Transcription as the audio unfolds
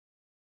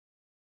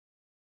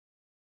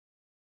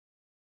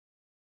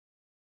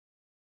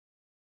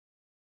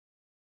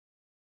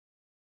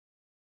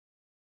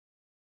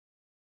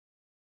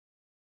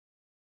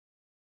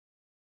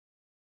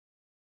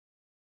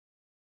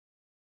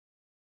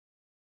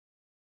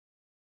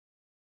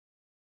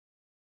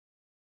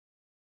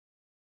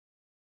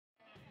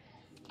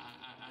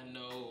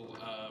know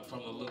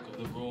from the look of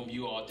the room,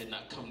 you all did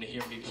not come to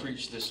hear me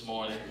preach this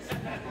morning,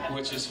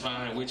 which is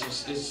fine,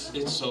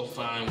 it's so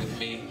fine with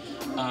me.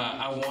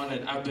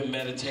 I've been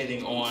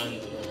meditating on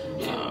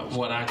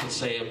what I could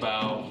say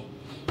about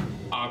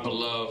our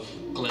beloved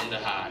Glenda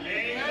High.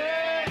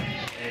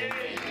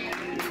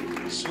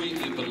 Amen.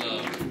 Sweetly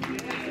beloved.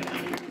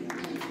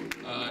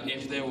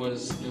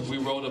 If we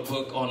wrote a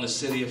book on the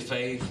city of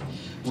faith,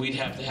 we'd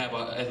have to have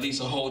at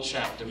least a whole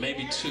chapter,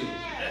 maybe two,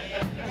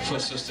 for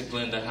Sister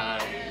Glenda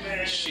High.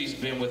 She's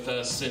been with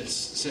us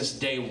since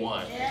day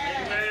one.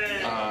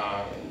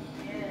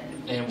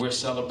 And we're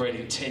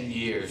celebrating 10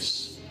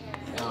 years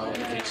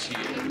this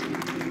year.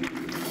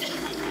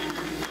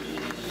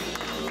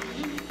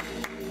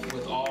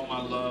 With all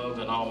my love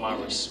and all my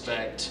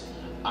respect,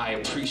 I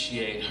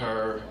appreciate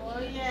her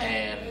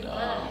and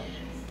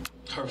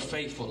her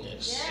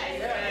faithfulness.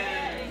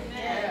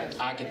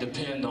 I can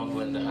depend on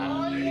Glenda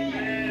High.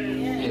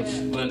 If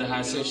Glenda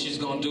High says she's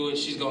going to do it,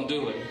 she's going to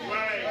do it.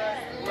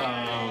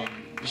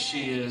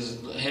 She is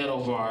head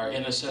of our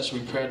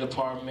intercessory prayer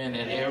department,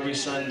 and every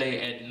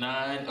Sunday at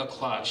 9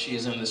 o'clock she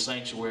is in the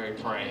sanctuary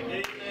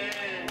praying.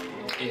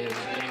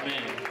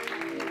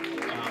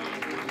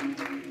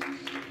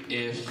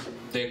 If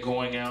they're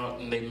going out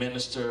and they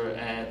minister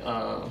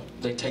and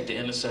they take the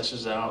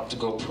intercessors out to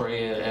go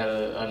pray at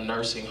a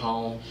nursing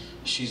home,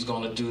 she's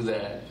going to do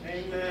that.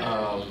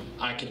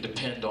 I can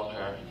depend on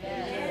her.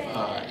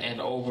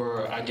 And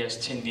over, I guess,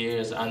 10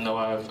 years, I know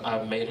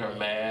I've made her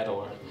mad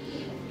or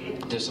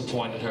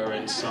disappointed her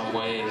in some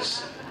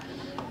ways.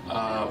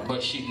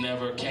 But she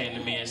never came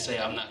to me and said,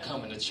 "I'm not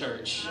coming to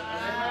church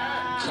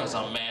because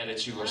I'm mad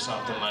at you," or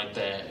something like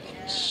that.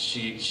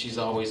 She's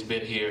always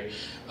been here.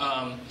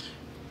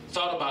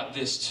 Thought about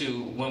this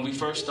too. When we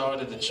first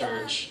started the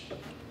church,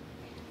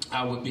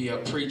 I would be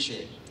up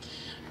preaching,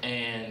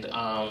 and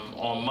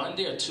on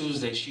Monday or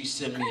Tuesday she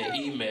sent me an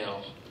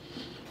email,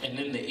 and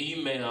in the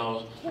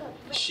email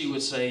she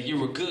would say, "You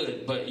were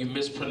good, but you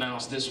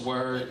mispronounced this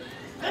word,"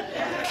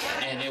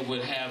 and it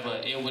would have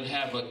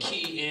a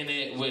key in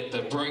it with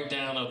the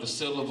breakdown of the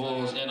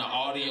syllables in an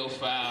audio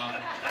file.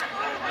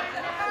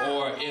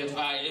 Or if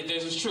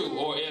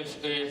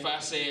I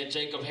said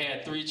Jacob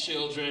had 3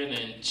 children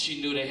and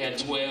she knew they had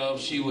 12,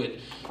 she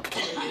would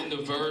put in the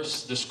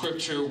verse, the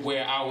scripture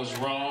where I was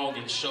wrong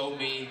and show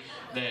me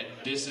that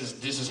this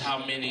is how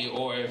many.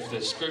 Or if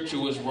the scripture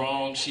was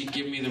wrong, she'd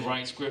give me the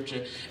right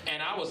scripture.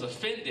 And I was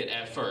offended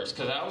at first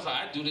because I was like,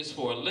 I do this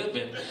for a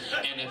living,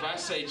 and if I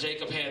say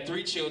Jacob had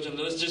 3 children,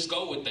 let's just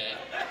go with that.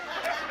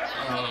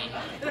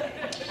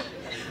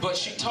 But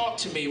she talked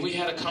to me. We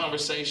had a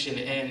conversation,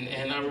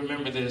 and I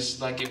remember this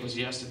like it was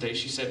yesterday.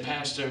 She said,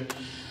 "Pastor,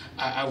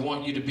 I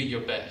want you to be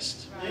your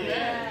best.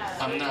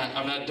 I'm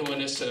not doing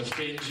this to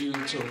offend you,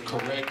 to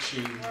correct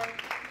you.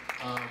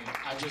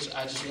 I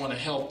just want to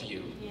help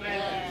you.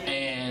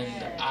 And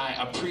I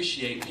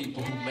appreciate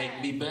people who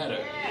make me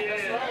better,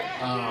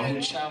 who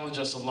challenge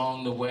us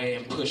along the way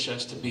and push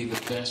us to be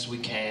the best we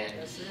can."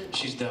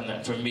 She's done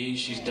that for me.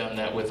 She's done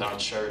that with our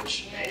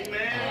church.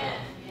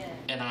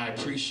 And I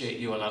appreciate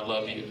you and I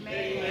love you.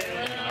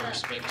 And I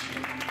respect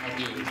you. I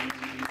do.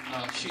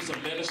 She's a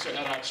minister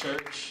at our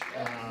church,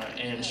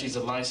 and she's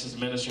a licensed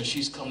minister.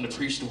 She's come to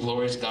preach the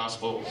glorious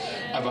gospel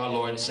of our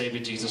Lord and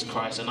Savior Jesus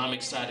Christ. And I'm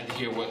excited to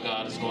hear what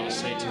God is going to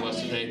say to us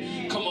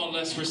today. Come on,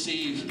 let's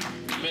receive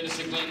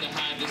Minister Glenda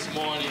High this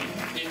morning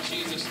in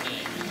Jesus'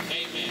 name.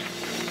 Amen.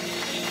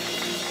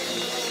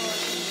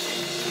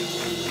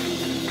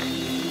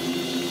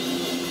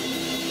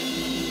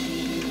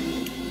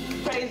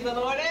 Praise the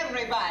Lord,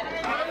 everybody.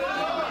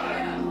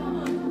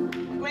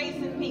 Grace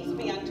and peace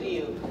be unto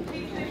you.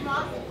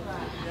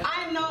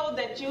 I know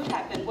that you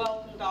have been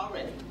welcomed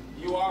already.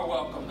 You are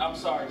welcome. I'm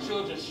sorry,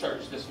 Children's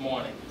Church this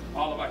morning.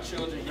 All of our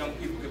children, young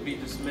people could be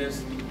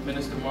dismissed.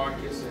 Minister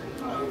Marcus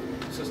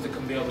and Sister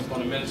Camille is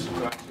going to minister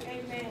to our children.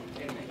 Amen.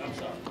 Amen. I'm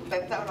sorry.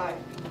 That's all right.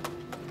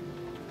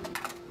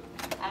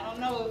 I don't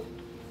know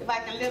if I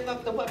can live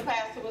up to what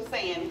Pastor was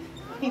saying.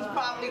 He's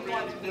probably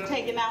going to be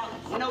taking out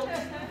notes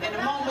in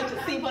a moment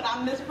to see what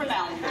I'm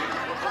mispronouncing.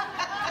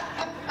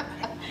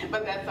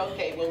 But that's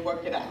okay, we'll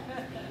work it out.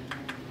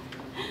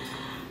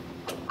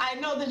 I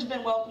know that you've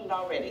been welcomed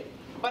already,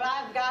 but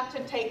I've got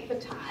to take the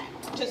time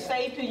to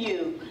say to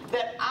you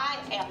that I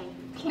am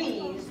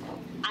pleased,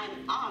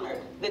 I'm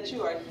honored that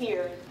you are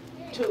here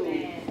to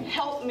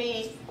help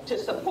me, to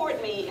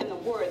support me in the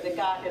word that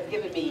God has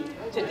given me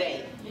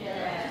today.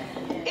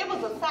 It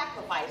was a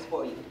sacrifice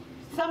for you.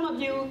 Some of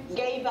you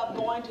gave up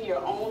going to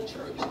your own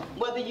church,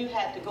 whether you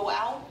had to go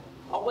out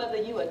or whether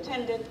you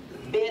attended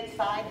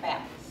bedside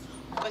Baptist.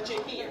 But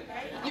you're here.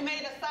 You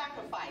made a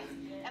sacrifice,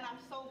 and I'm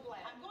so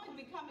glad. I'm going to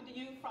be coming to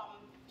you from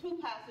 2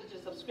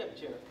 passages of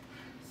Scripture.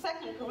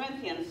 2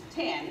 Corinthians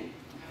 10,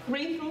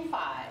 3 through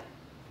 5,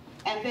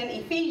 and then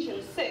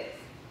Ephesians 6,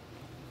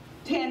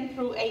 10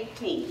 through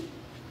 18.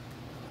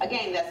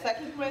 Again, that's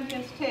 2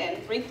 Corinthians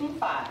 10, 3 through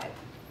 5,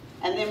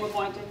 and then we're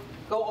going to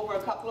go over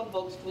a couple of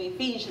books to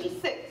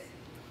Ephesians 6,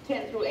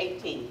 10 through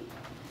 18.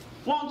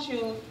 Won't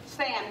you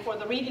stand for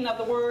the reading of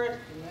the word?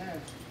 Amen.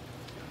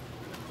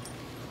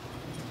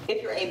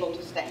 if you're able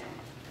to stand.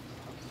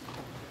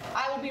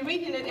 I will be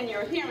reading it in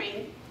your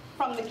hearing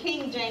from the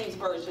King James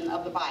Version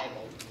of the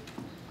Bible.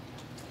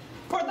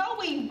 For though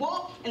we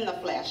walk in the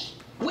flesh,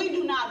 we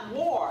do not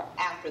war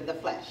after the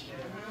flesh.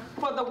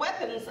 For the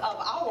weapons of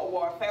our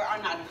warfare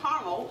are not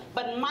carnal,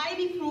 but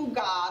mighty through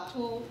God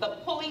to the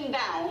pulling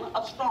down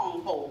of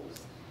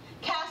strongholds,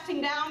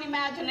 casting down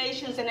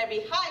imaginations and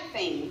every high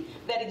thing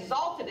that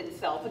exalted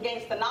itself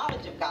against the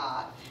knowledge of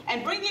God,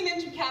 and bringing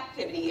into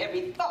captivity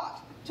every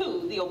thought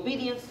to the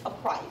obedience of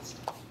Christ.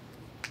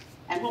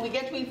 And when we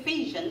get to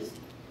Ephesians,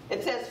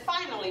 it says,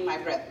 finally, my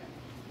brethren,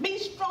 be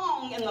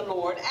strong in the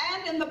Lord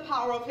and in the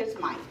power of his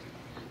might.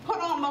 Put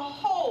on the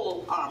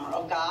whole armor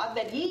of God,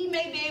 that ye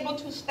may be able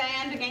to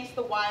stand against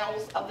the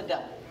wiles of the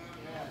devil.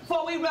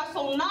 For we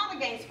wrestle not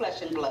against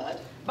flesh and blood,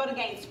 but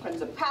against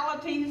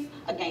principalities,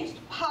 against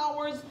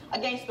powers,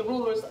 against the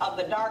rulers of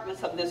the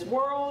darkness of this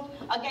world,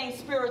 against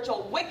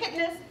spiritual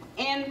wickedness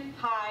in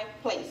high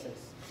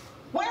places.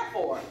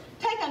 Wherefore,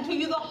 take unto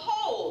you the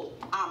whole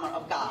armor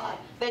of God,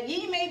 that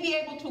ye may be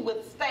able to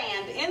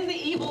withstand in the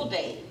evil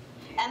day,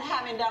 and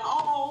having done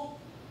all,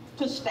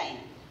 to stand.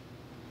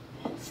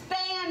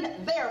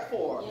 Stand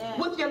therefore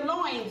with your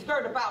loins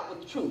girt about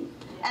with truth,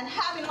 and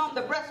having on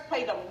the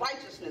breastplate of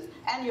righteousness,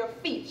 and your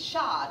feet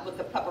shod with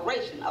the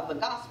preparation of the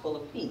gospel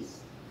of peace.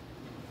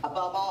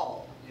 Above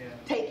all,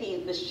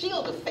 taking the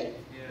shield of faith,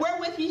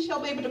 wherewith ye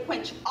shall be able to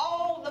quench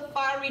all the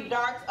fiery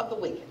darts of the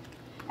wicked,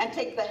 and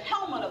take the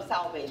helmet of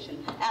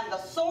salvation and the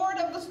sword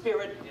of the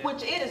Spirit,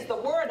 which is the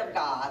word of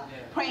God,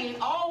 praying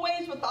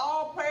always with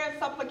all prayer and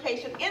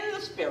supplication in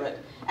the Spirit,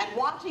 and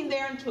watching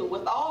thereunto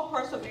with all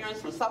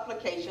perseverance and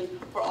supplication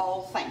for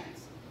all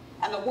saints.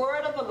 And the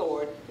word of the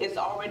Lord is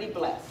already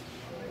blessed.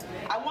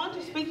 I want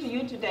to speak to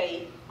you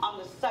today on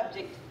the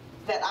subject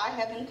that I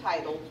have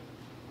entitled,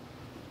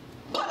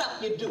 Put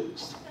Up Your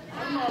Dukes.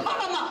 Put them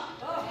up.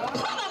 Put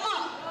them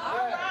up.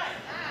 All right.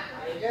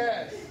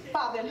 Yes.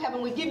 Father in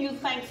heaven, we give you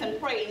thanks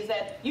and praise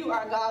that you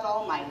are God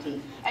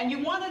Almighty, and you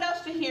wanted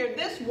us to hear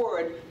this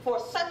word for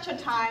such a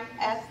time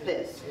as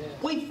this. Yes.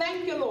 We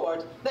thank you,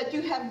 Lord, that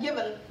you have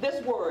given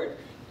this word,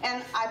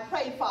 and I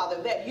pray, Father,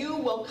 that you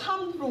will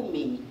come through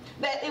me,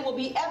 that it will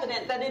be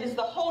evident that it is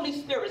the Holy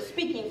Spirit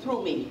speaking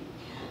through me,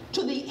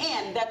 to the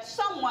end that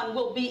someone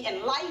will be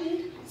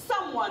enlightened,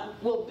 someone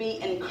will be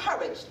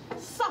encouraged,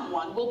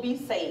 someone will be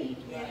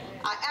saved. Yes.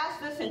 I ask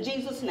this in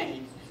Jesus'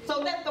 name. So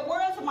let the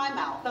words of my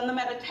mouth and the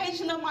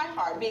meditation of my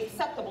heart be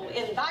acceptable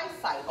in thy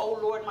sight, O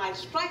Lord, my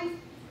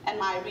strength and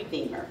my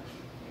Redeemer.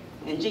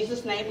 In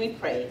Jesus' name we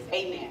pray.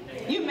 Amen.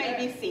 You may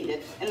be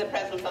seated in the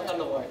presence of the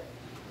Lord.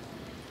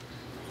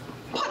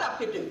 Put up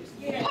your dukes.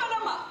 Put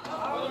them up.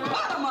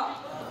 Put them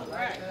up.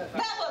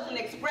 That was an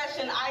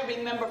expression I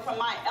remember from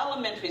my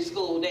elementary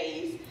school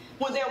days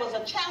when there was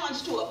a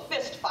challenge to a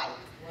fist fight.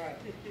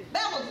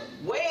 That was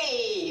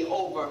way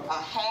over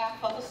a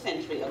half of a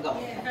century ago.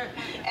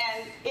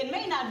 And it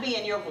may not be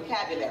in your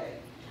vocabulary,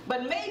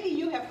 but maybe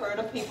you have heard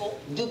of people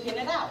duking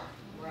it out.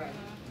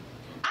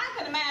 I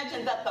can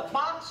imagine that the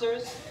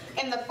boxers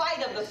in the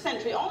fight of the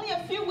century only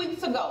a few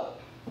weeks ago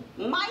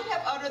might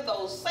have uttered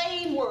those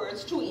same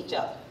words to each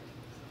other.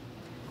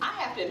 I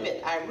have to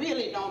admit, I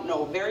really don't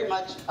know very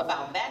much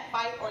about that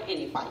fight or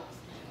any fights,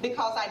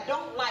 because I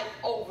don't like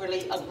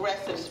overly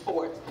aggressive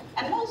sports,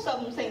 and most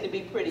of them seem to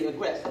be pretty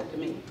aggressive to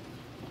me.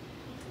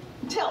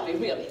 Tell me,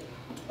 really,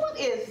 what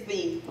is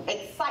the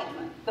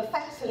excitement, the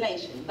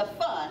fascination, the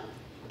fun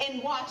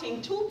in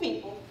watching two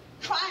people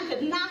trying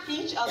to knock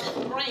each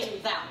other's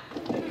brains out?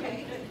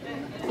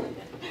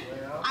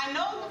 I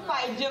know the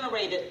fight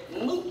generated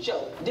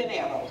mucho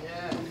dinero,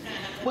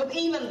 with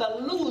even the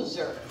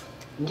loser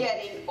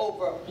getting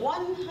over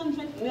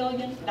 $100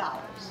 million.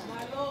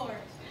 My Lord.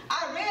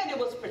 I read it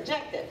was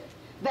projected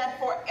that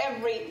for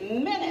every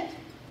minute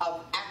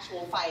of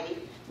actual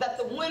fighting, that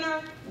the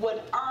winner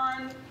would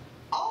earn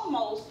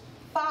almost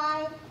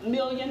 $5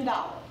 million.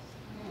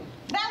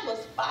 That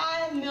was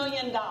 $5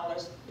 million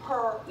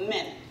per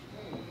minute.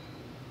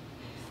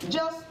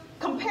 Just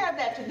compare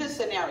that to this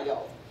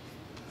scenario.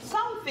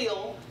 Some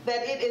feel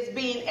that it is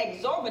being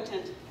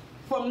exorbitant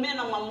for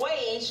minimum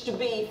wage to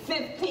be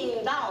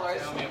 $15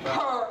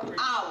 per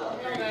hour.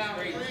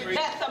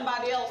 That's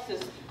somebody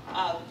else's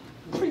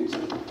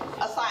preaching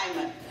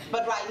assignment,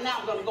 but right now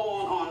I'm going to go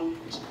on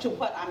to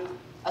what I'm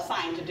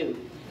assigned to do.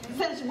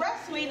 Since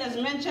wrestling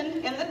is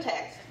mentioned in the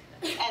text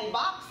and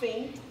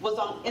boxing was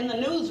in the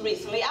news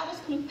recently, I was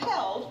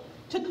compelled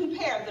to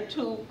compare the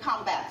two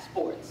combat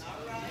sports.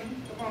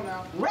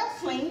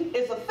 Wrestling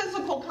is a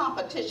physical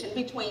competition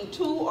between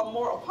two or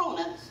more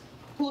opponents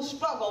who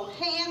struggle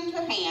hand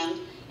to hand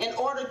in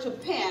order to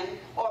pin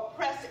or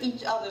press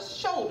each other's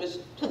shoulders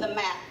to the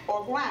mat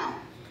or ground.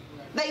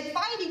 They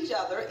fight each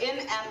other in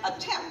an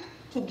attempt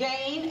to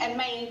gain and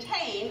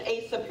maintain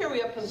a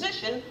superior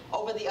position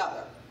over the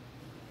other.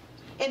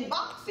 In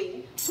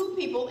boxing, two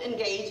people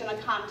engage in a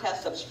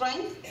contest of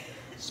strength,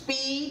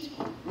 speed,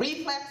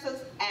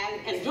 reflexes,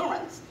 and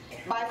endurance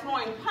by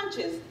throwing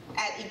punches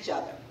at each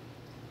other.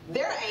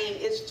 Their aim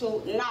is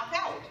to knock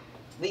out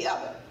the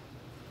other.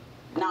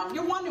 Now, if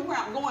you're wondering where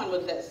I'm going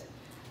with this,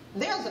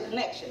 There's a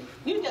connection.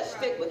 You just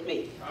stick with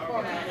me.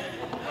 All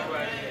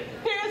right.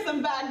 Here's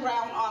some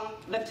background on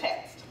the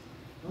text.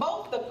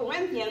 Both the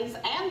Corinthians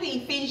and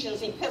the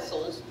Ephesians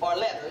epistles, or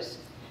letters,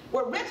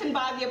 were written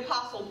by the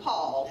Apostle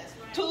Paul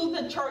to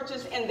the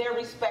churches in their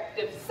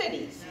respective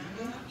cities.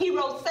 He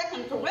wrote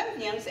 2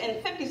 Corinthians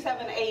in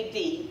 57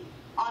 AD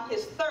on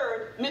his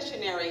third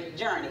missionary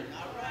journey.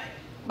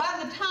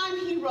 By the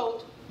time he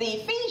wrote the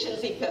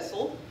Ephesians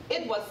epistle,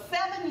 it was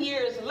 7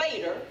 years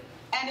later,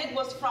 and it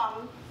was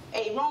from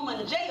a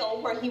Roman jail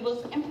where he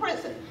was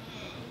imprisoned.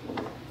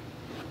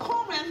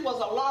 Corinth was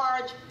a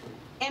large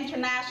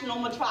international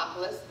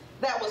metropolis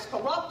that was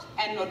corrupt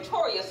and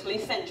notoriously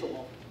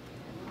sensual.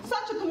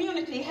 Such a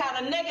community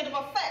had a negative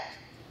effect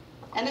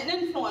and an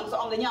influence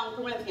on the young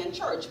Corinthian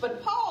church,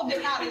 but Paul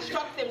did not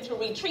instruct them to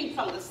retreat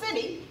from the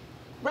city.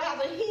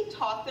 Rather, he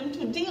taught them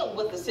to deal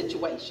with the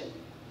situation.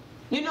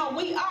 You know,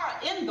 we are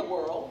in the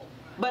world,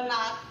 but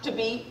not to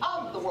be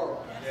of the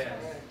world.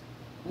 Yes.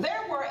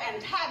 There were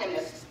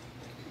antagonists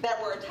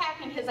that were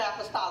attacking his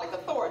apostolic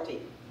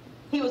authority.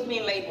 He was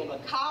being labeled a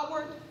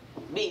coward,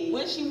 being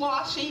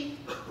wishy-washy,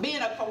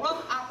 being a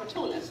corrupt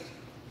opportunist.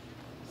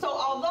 So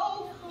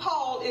although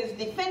Paul is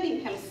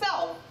defending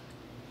himself,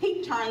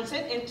 he turns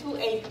it into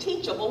a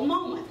teachable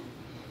moment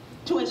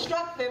to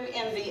instruct them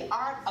in the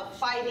art of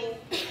fighting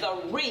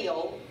the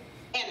real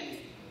enemy.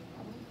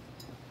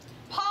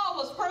 Paul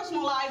was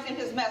personalizing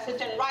his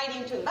message and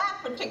writing to that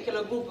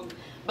particular group of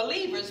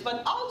believers,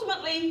 but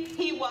ultimately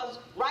he was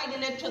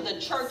writing it to the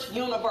church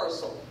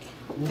universal,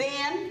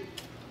 then,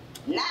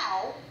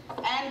 now,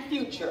 and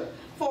future.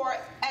 For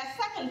as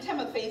 2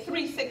 Timothy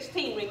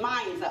 3:16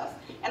 reminds us,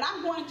 and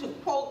I'm going to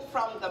quote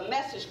from the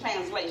Message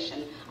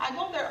translation. I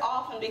go there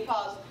often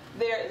because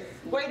there's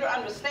greater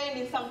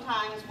understanding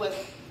sometimes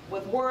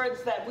with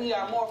words that we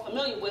are more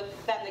familiar with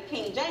than the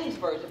King James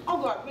Version,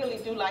 although I really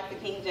do like the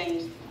King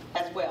James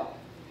as well.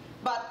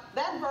 But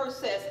that verse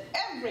says,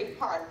 every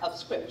part of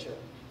Scripture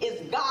is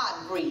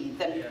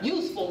God-breathed and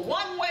useful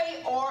one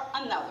way or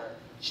another,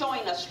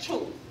 showing us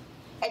truth,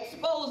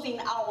 exposing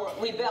our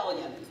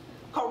rebellion,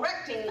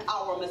 correcting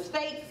our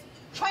mistakes,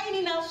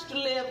 training us to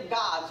live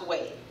God's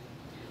way.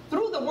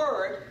 Through the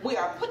Word, we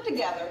are put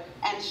together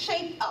and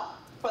shaped up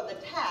for the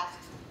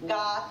tasks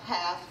God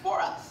has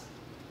for us.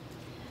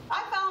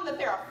 I found that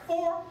there are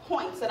 4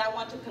 points that I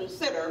want to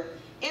consider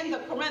in the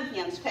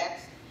Corinthians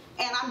text,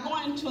 and I'm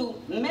going to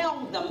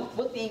meld them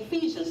with the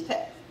Ephesians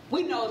text.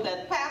 We know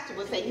that Pastor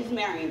would say he's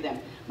marrying them,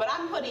 but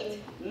I'm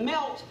putting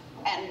melt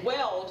and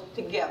weld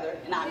together,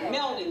 and I'm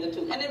melding the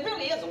two. And it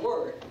really is a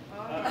word.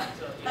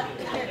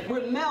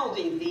 We're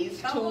melding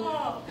these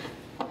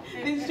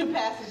two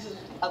passages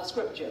of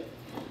Scripture.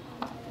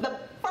 The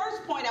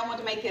first point I want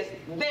to make is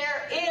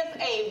there is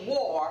a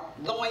war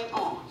going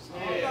on.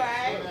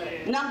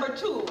 Yes. Number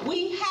 2,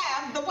 we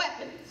have the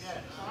weapons.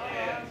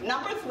 Yes.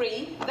 Number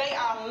 3, they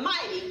are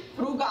mighty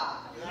through God.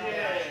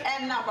 Yes.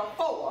 And number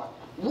 4,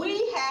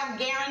 we have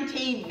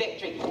guaranteed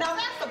victory. Now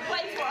that's a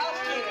place for us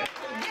to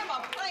give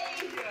a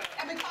praise,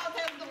 and because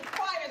as the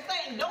choir is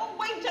saying, don't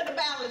wait till the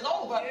battle is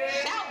over.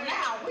 Shout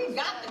now, we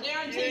got the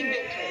guaranteed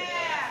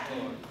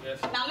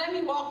victory. Now let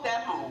me walk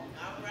that home.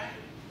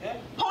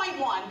 Point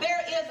 1,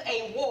 there is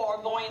a war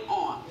going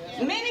on.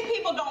 Many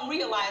people don't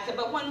realize it,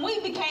 but when we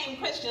became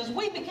Christians,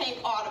 we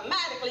became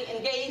automatically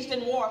engaged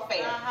in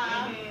warfare.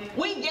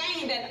 We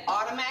gained an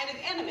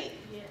automatic enemy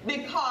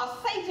because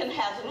Satan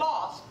has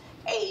lost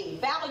a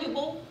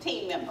valuable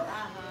team member.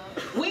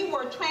 We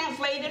were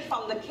translated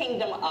from the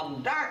kingdom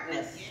of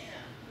darkness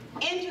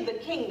into the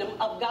kingdom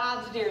of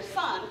God's dear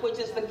Son, which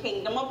is the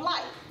kingdom of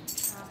light.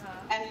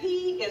 And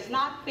he is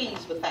not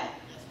pleased with that.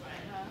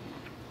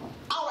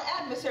 Our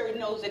adversary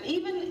knows it,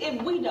 even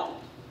if we don't,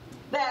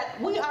 that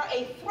we are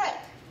a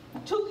threat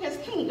to his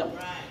kingdom.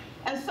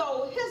 And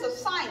so his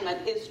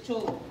assignment is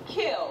to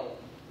kill,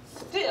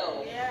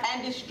 steal,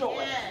 and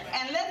destroy.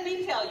 And let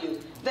me tell you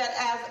that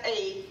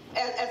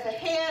as the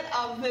head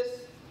of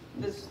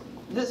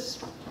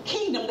this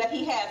kingdom that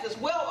he has, is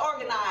well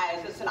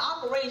organized. It's an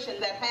operation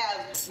that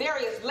has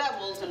various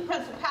levels and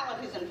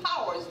principalities and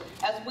powers,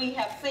 as we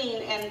have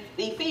seen in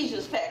the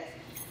Ephesians text.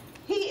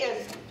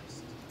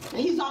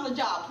 He's on the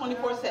job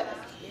 24/7.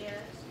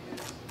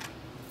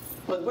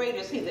 But greater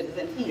is he that is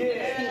in he than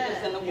he that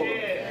is in the world.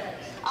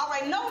 All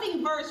right,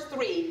 noting verse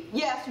 3,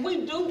 yes,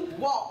 we do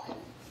walk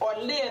or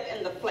live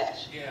in the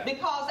flesh,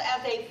 because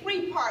as a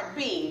 3-part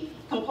being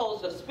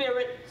composed of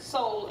spirit,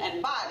 soul,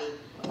 and body,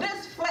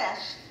 this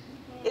flesh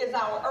is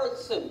our earth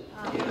suit.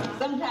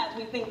 Sometimes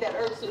we think that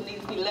earth suit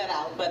needs to be let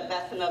out, but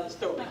that's another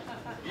story.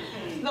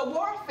 The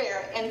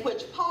warfare in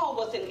which Paul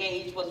was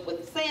engaged was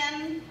with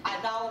sin,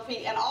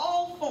 idolatry, and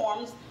all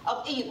forms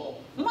of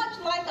evil, much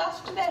like us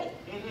today.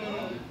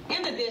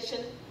 In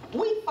addition,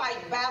 we fight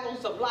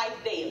battles of life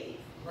daily: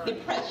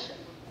 depression,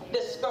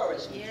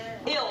 discouragement,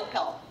 ill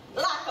health,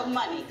 lack of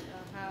money,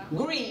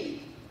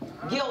 greed,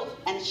 guilt,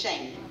 and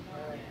shame.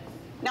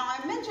 Now,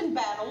 I mentioned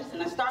battles,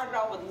 and I started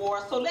out with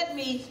war, so let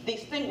me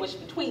distinguish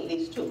between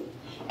these two.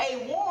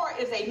 A war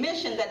is a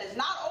mission that is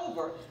not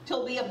over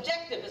till the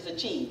objective is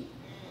achieved: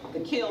 to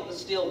kill, to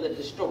steal, to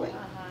destroy.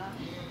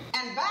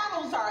 And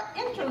battles are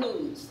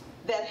interludes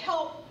that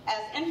help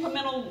as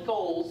incremental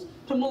goals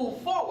to move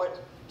forward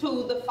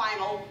to the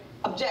final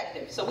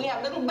objective. So we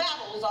have little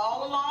battles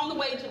all along the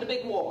way to the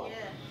big war. Yeah.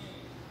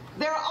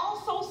 There are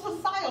also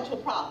societal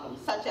problems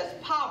such as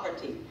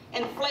poverty,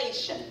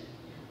 inflation,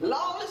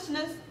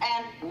 lawlessness,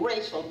 and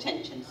racial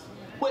tensions,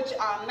 which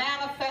are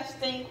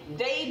manifesting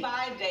day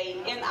by day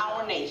in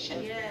our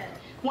nation. Yeah.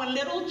 When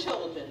little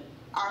children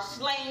are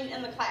slain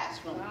in the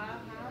classroom,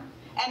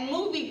 and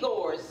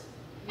moviegoers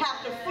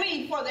have to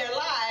flee for their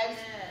lives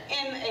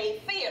in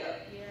a theater,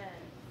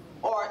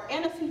 or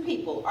innocent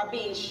people are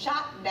being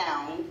shot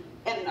down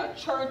in a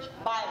church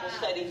Bible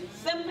study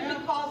simply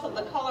because of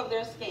the color of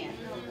their skin.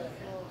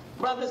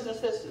 Brothers and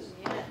sisters,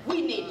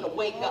 we need to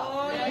wake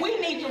up. We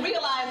need to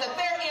realize that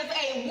there is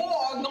a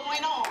war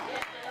going on.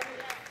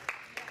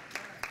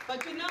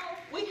 But you know,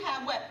 we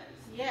have weapons.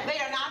 They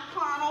are not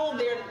carnal.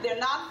 They're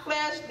not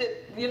flesh.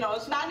 You know,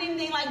 it's not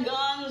anything like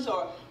guns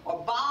or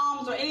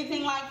bombs or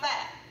anything like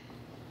that.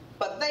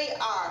 But they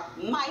are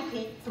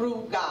mighty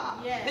through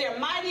God. They're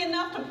mighty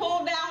enough to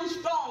pull down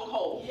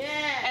strongholds.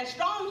 And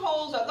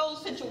strongholds are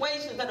those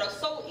situations that are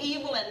so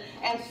evil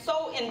and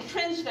so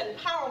entrenched and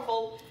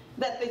powerful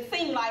that they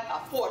seem like a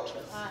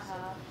fortress.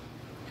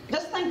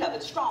 Just think of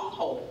it,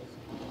 stronghold.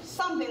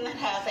 Something that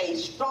has a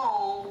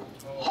strong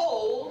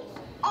hold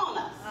on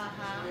us.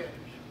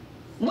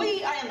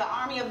 We are in the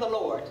army of the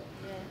Lord.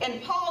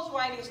 In Paul's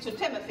writings to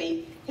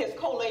Timothy, his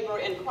co-laborer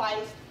in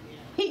Christ,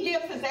 he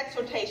gives his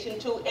exhortation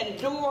to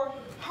endure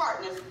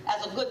hardness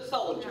as a good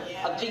soldier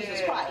of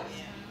Jesus Christ.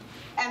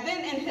 And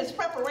then in his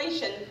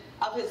preparation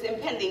of his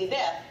impending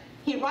death,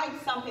 he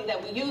writes something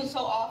that we use so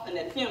often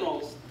at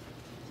funerals.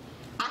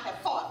 I have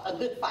fought a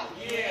good fight.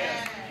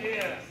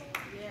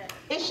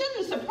 It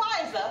shouldn't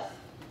surprise us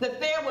that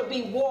there would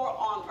be war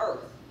on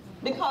earth,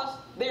 because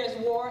there's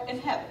war in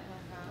heaven.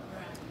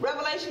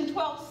 Revelation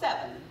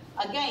 12:7,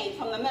 again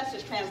from the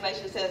Message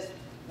translation, says,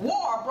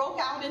 war broke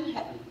out in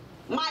heaven.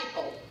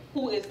 Michael,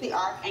 who is the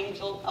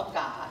archangel of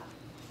God.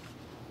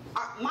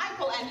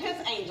 Michael and his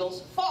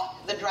angels fought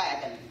the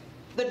dragon.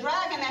 The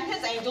dragon and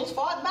his angels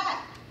fought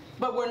back,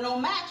 but were no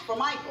match for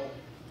Michael.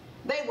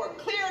 They were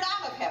cleared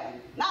out of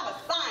heaven, not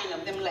a sign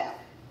of them left.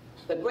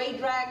 The great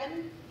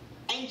dragon,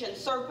 ancient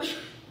serpent,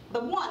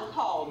 the one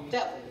called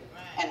devil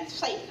and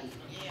Satan,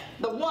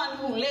 the one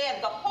who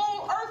led the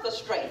whole earth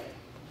astray,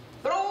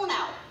 thrown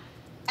out,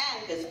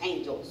 and his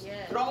angels,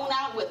 thrown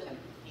out with him,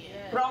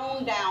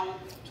 thrown down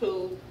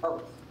to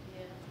earth.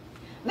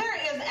 There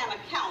is an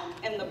account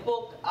in the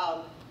book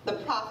of the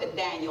prophet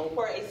Daniel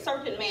where a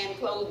certain man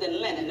clothed in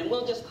linen, and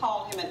we'll just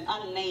call him an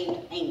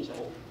unnamed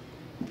angel.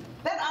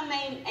 That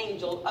unnamed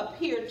angel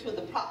appeared to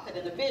the prophet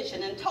in a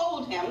vision and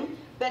told him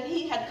that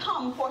he had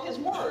come for his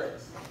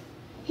words.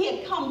 He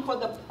had come for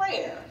the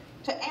prayer,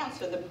 to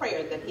answer the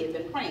prayer that he had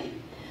been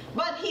praying.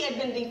 But he had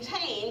been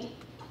detained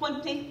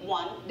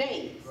 21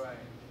 days.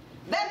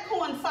 That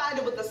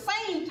coincided with the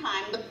same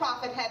time the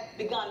prophet had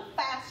begun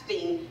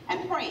fasting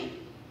and praying.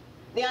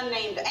 The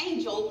unnamed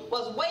angel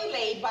was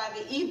waylaid by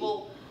the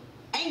evil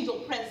angel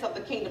prince of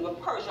the kingdom of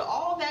Persia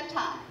all that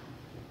time.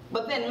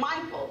 But then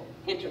Michael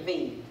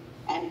intervened,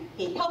 and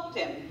he helped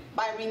him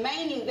by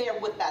remaining there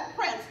with that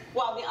prince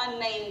while the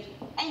unnamed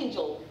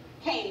angel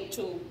came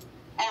to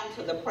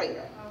answer the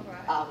prayer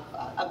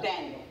of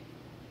Daniel.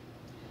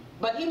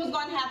 But he was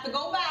going to have to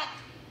go back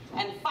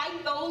and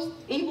fight those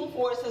evil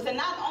forces, and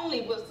not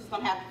only was he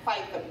going to have to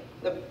fight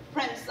the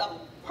prince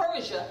of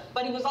Persia,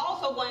 but he was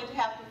also going to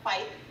have to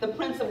fight the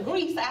prince of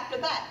Greece after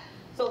that.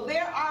 So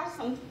there are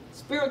some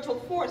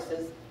spiritual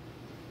forces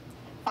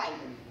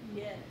fighting.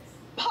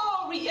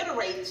 Paul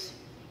reiterates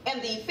in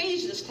the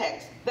Ephesians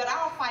text that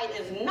our fight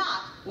is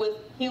not with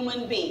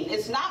human beings.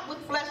 It's not with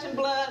flesh and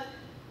blood,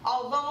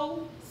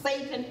 although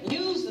Satan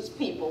uses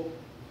people,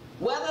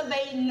 whether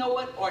they know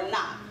it or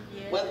not,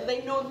 whether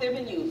they know if they've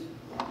been used.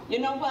 You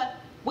know what?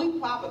 We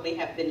probably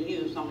have been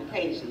used on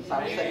occasions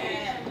ourselves.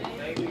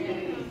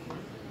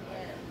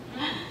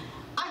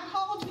 I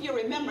call to your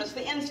remembrance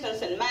the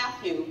instance in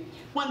Matthew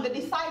when the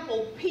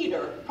disciple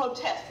Peter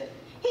protested.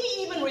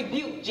 He even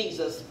rebuked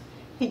Jesus.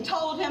 He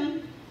told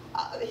him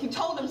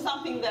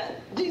something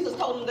that Jesus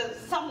told him, that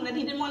something that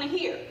he didn't want to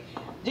hear.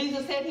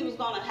 Jesus said he was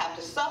going to have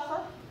to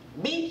suffer,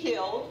 be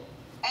killed,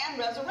 and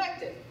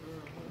resurrected.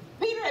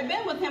 Peter had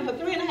been with him for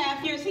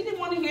 3.5 years. He didn't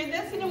want to hear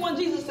this. He didn't want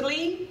Jesus to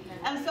leave.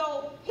 And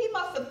so he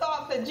must have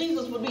thought that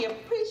Jesus would be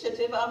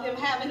appreciative of him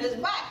having his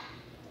back.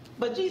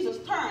 But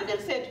Jesus turned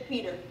and said to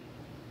Peter,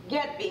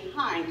 "Get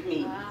behind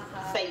me,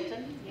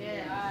 Satan.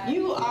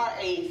 You are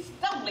a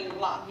stumbling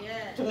block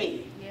to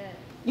me.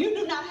 You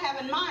do not have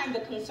in mind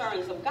the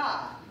concerns of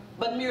God,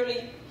 but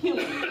merely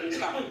human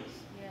concerns."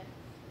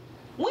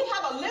 We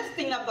have a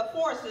listing of the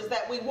forces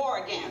that we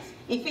war against.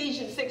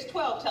 Ephesians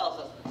 6:12 tells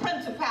us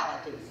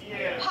principalities,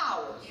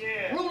 powers,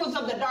 rulers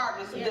of the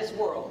darkness of this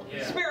world,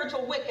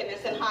 spiritual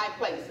wickedness in high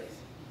places.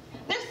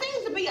 There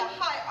seems to be a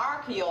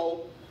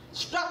hierarchical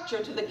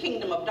structure to the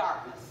kingdom of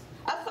darkness,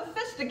 a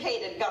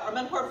sophisticated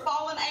government where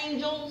fallen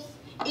angels,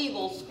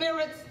 evil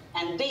spirits,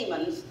 and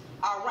demons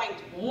are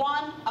ranked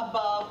one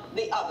above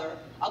the other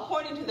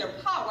according to their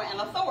power and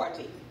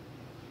authority.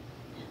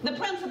 The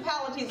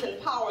principalities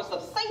and powers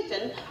of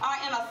Satan are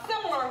in a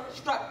similar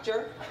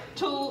structure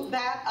to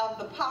that of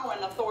the power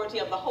and authority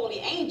of the holy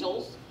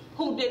angels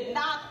who did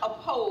not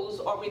oppose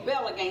or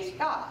rebel against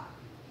God.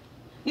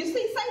 You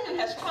see, Satan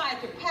has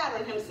tried to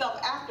pattern himself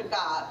after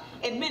God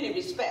in many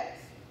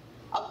respects.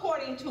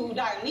 According to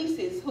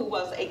Dionysius, who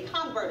was a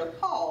convert of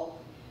Paul,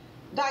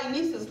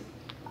 Dionysius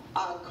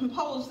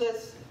composed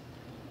this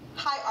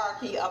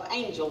hierarchy of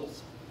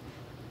angels.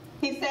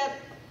 He said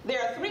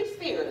there are three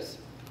spheres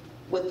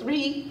with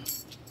three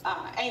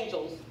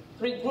angels,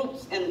 three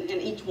groups in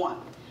each one.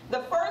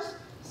 The first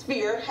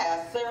sphere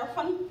has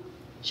seraphim,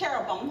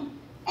 cherubim,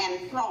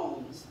 and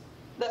thrones.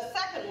 The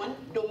second one,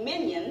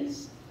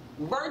 dominions,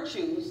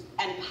 virtues,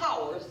 and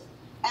powers.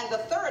 And the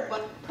third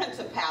one,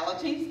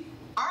 principalities,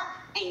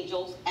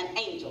 archangels, and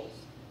angels.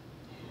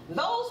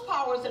 Those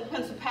powers and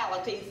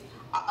principalities,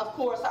 of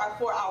course, are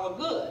for our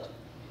good.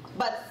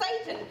 But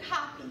Satan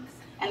copies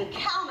and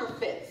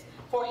counterfeits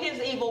for his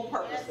evil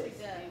purposes.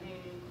 Yes,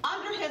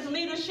 Under his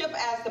leadership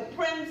as the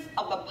prince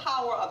of the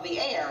power of the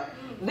air,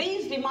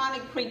 these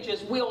demonic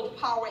creatures wield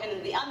power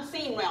in the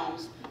unseen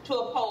realms to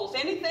oppose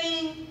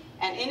anything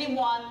and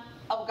anyone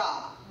of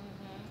God.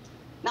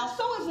 Now,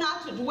 so as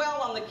not to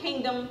dwell on the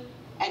kingdom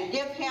and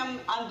give him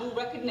undue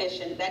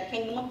recognition, that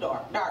kingdom of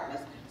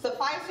darkness,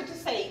 suffice it to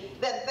say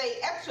that they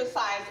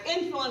exercise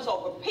influence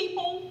over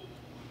people,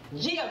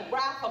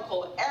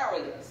 geographical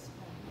areas,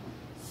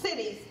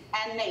 cities,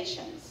 and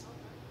nations.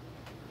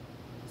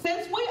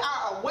 Since we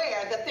are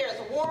aware that there's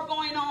a war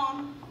going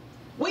on,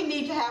 we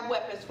need to have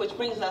weapons, which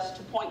brings us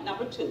to point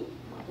number 2.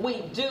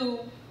 We do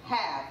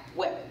have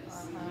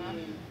weapons.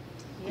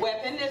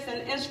 Weapon is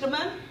an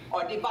instrument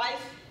or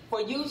device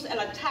for use in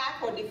attack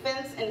or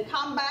defense in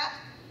combat,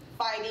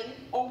 fighting,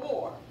 or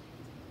war.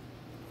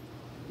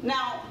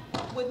 Now,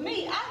 with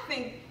me, I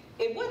think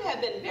it would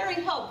have been very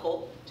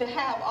helpful to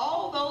have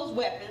all those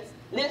weapons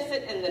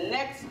listed in the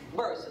next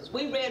verses.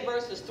 We read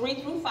verses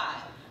 3 through 5.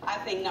 I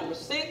think number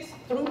 6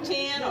 through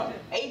 10 or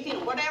 18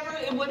 or whatever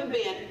it would have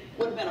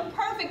been a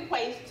perfect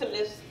place to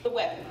list the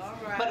weapons.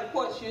 Right. But of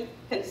course you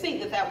can see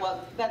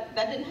that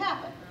didn't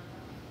happen.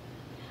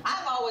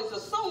 I've always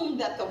assumed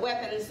that the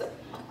weapons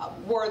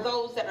were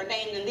those that are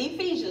named in the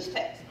Ephesians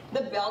text,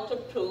 the belt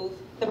of truth,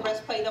 the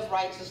breastplate of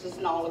righteousness,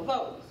 and all of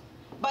those.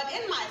 But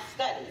in my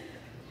study,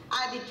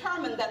 I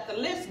determined that the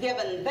list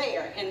given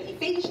there in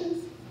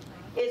Ephesians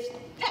is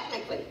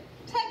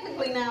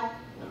technically now,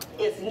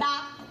 is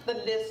not the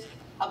list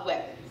of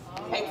weapons,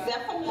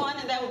 except for one,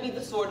 and that would be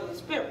the sword of the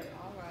Spirit.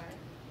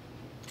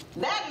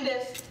 That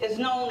list is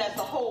known as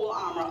the whole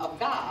armor of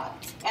God,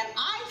 and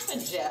I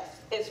suggest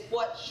is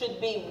what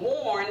should be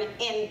worn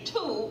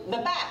into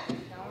the battle.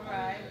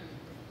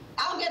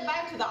 I'll get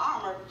back to the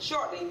armor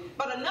shortly,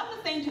 but another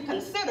thing to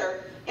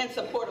consider in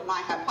support of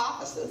my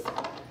hypothesis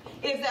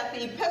is that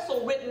the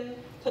epistle written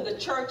to the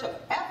church of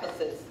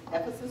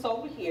Ephesus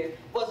over here,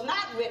 was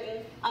not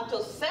written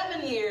until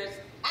 7 years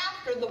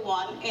after the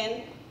one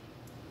in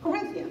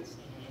Corinthians.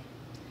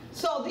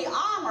 So the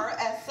armor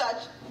as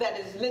such that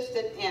is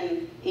listed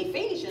in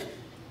Ephesians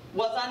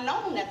was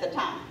unknown at the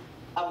time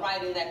of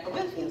writing that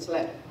Corinthians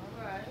letter.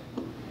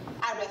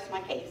 I rest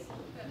my case.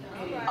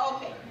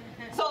 Okay,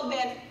 so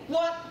then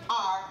what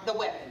are the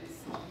weapons?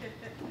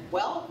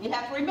 Well, you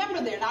have to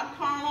remember they're not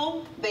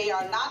carnal, they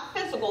are not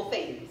physical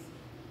things.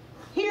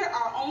 Here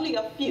are only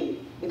a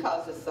few,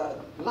 because it's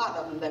a lot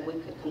of them that we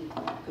could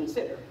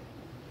consider.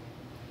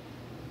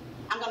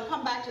 I'm going to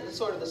come back to the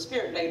sword of the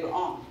Spirit later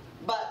on,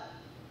 but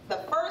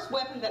the first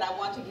weapon that I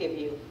want to give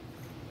you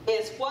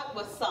is what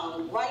was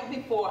sung right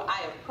before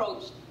I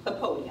approached the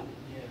podium.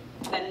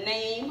 The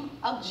name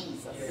of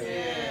Jesus.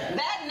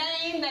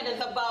 That name that is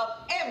above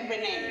every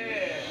name.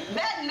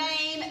 That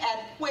name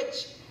at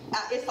which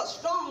it's a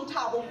strong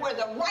tower where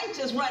the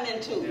righteous run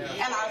into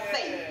and are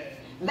safe.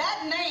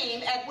 That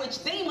name at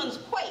which demons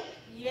quake.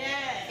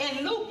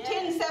 In Luke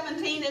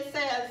 10:17 it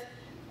says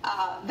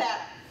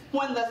that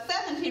when the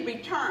 70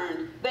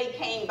 returned, they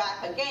came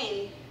back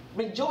again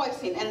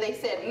rejoicing, and they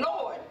said,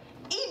 Lord,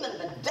 even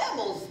the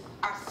devils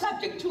are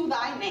subject to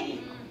thy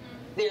name.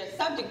 They're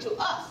subject to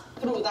us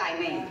through thy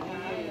name.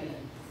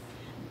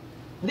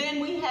 Then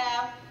we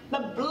have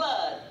the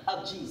blood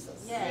of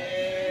Jesus.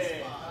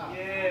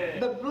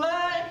 The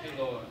blood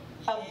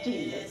of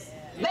Jesus.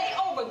 They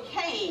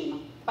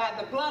overcame by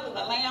the blood of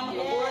the Lamb and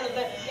the word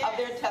of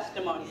their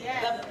testimony.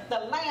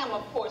 The Lamb,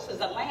 of course, is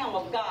the Lamb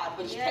of God,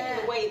 which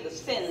takes away the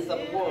sins of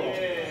the world.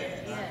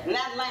 And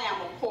that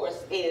Lamb, of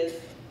course,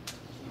 is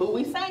who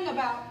we sang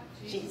about,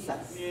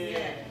 Jesus.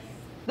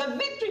 The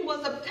victory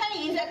was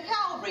obtained at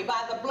Calvary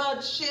by the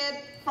blood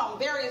shed from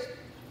various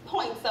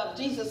points of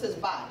Jesus'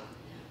 body.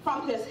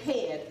 From his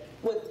head,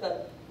 with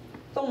the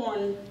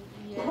thorn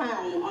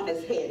crown on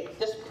his head,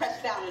 just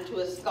pressed down into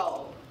his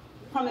skull.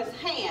 From his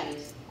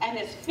hands and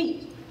his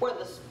feet, where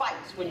the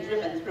spikes were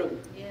driven through.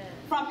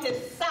 From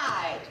his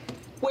side,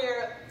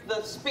 where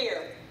the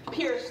spear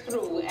pierced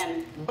through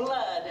and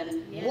blood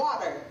and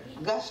water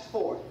gushed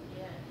forth.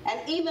 And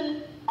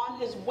even on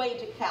his way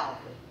to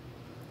Calvary,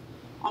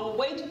 on the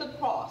way to the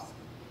cross,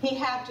 he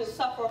had to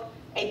suffer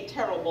a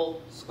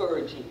terrible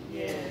scourging.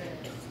 Yes.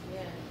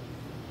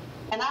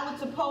 And I would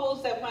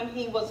suppose that when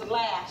he was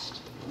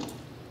lashed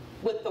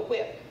with the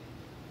whip,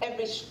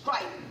 every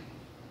stripe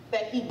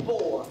that he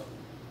bore,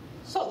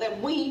 so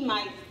that we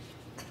might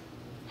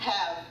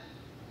have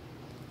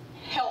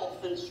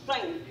health and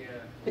strength,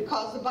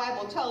 because the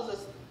Bible tells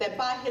us that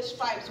by his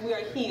stripes we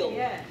are healed.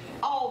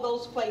 All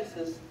those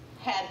places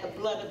had the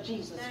blood of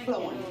Jesus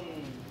flowing.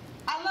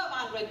 I love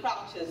Andre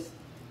Crouch's,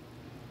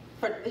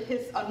 for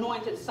his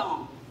anointed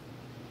song.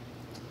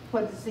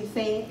 What does he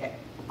sing?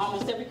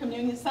 Almost every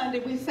communion Sunday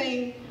we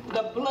sing,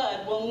 the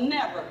blood will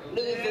never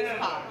lose its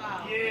power.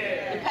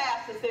 The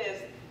pastor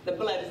says the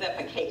blood is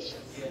efficacious.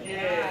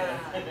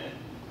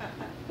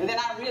 And then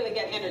I really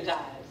get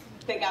energized.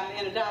 Think I'm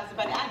energized,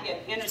 but I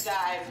get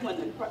energized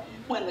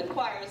when the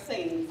choir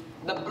sings,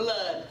 the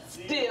blood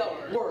still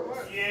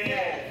works.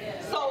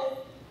 So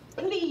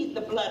plead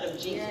the blood of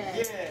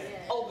Jesus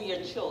over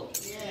your children,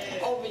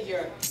 over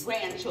your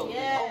grandchildren,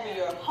 over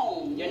your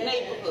home, your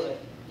neighborhood,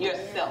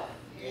 yourself.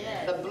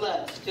 The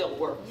blood still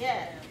works.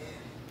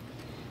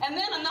 And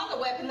then another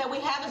weapon that we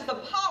have is the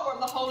power of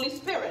the Holy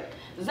Spirit.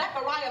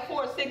 Zechariah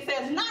 4:6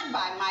 says, not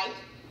by might,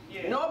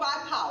 nor by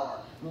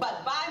power,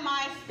 but by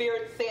my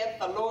Spirit, saith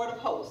the Lord of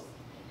hosts.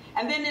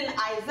 And then in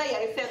Isaiah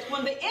it says,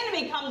 when the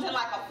enemy comes in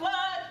like a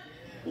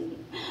flood,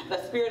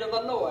 the Spirit of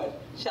the Lord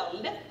shall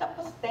lift up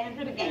a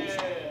standard against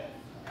him.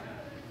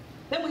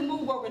 Then we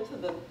move over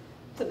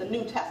to the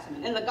New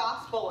Testament. In the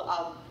Gospel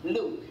of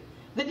Luke,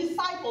 the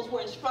disciples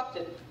were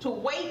instructed to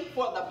wait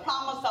for the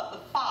promise of the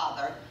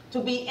Father to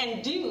be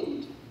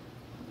endued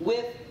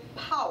with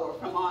power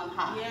from on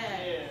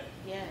high.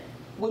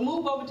 We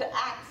move over to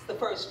Acts, the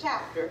 1st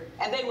chapter,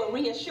 and they were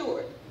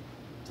reassured.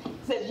 It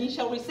says, ye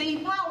shall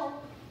receive power.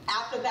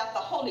 After that, the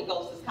Holy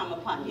Ghost has come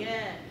upon you.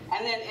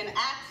 And then in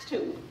Acts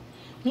 2,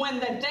 when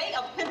the day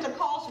of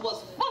Pentecost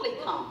was fully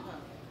come,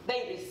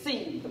 they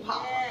received the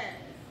power.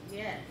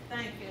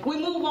 Thank you. We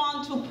move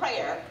on to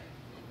prayer,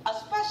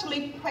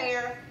 especially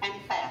prayer and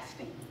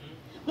fasting.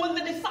 When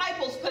the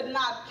disciples could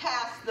not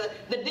cast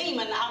the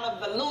demon out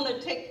of the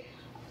lunatic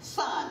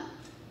son,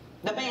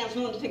 the man's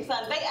lunatic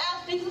son, they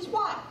asked Jesus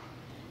why.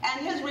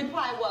 And his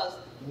reply was,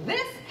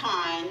 this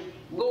kind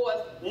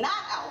goeth not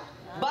out,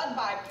 but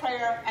by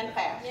prayer and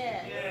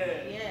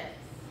fasting.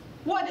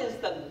 What is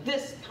the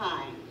this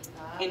kind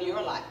in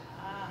your life?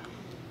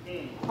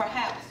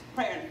 Perhaps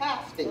prayer and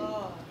fasting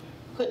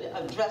could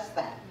address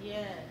that.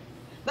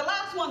 The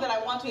last one that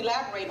I want to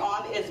elaborate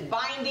on is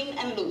binding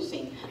and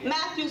loosing.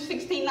 Matthew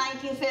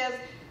 16:19 says,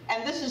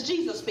 and this is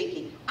Jesus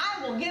speaking,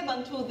 I will give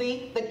unto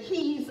thee the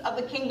keys of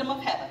the kingdom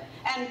of heaven.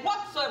 And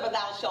whatsoever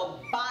thou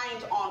shalt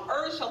bind on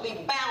earth shall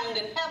be bound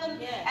in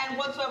heaven, and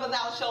whatsoever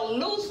thou shalt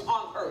loose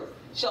on earth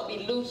shall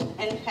be loosed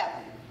in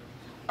heaven.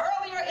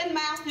 Earlier in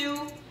Matthew,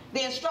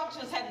 the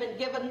instructions had been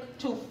given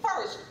to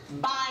first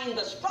bind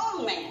the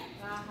strong man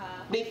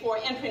before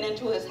entering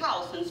into his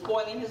house and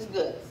spoiling his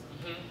goods.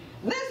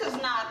 This is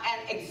not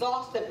an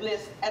exhaustive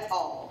list at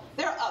all.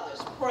 There are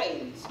others: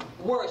 praise,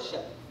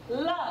 worship,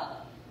 love,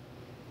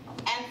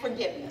 and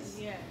forgiveness.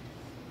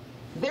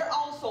 They're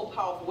also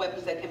powerful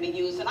weapons that can be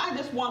used, and I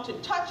just want to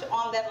touch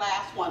on that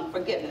last one,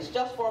 forgiveness,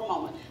 just for a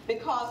moment,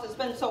 because it's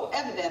been so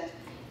evident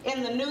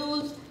in the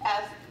news.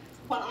 As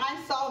when I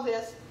saw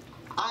this,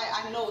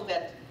 I know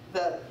that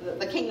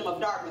the kingdom of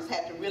darkness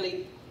had to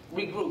really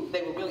regroup.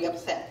 They were really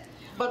upset.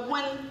 But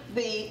when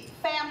the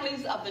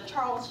families of the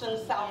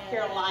Charleston, South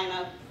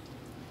Carolina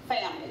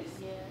families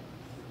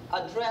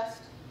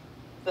addressed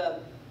the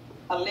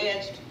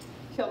alleged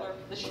killer,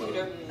 the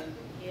shooter,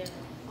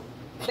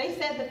 they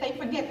said that they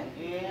forgive him.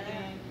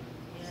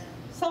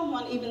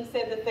 Someone even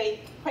said that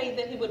they prayed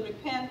that he would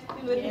repent,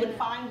 he would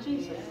find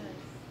Jesus.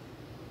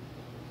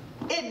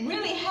 It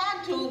really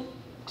had to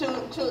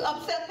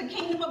upset the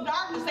kingdom of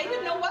darkness. They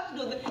didn't know what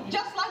to do.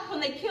 Just like when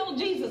they killed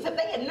Jesus, if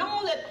they had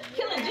known that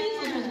killing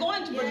Jesus was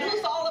going to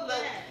produce all of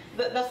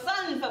the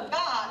sons of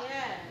God,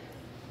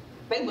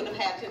 they would have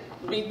had to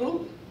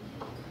regroup,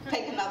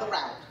 take another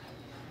route.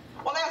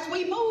 Well, as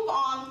we move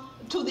on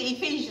to the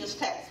Ephesians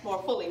text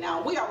more fully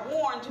now, we are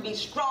warned to be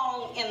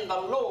strong in the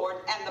Lord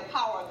and the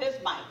power of his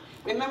might.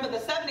 Remember, the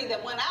 70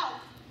 that went out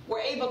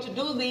were able to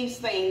do these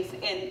things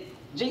in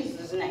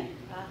Jesus' name.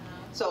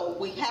 So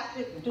we have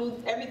to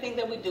do everything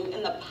that we do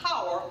in the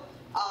power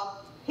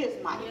of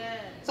his might.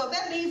 So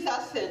that leads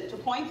us to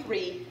point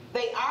 3.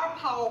 They are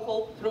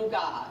powerful through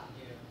God.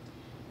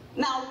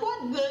 Now,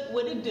 what good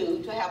would it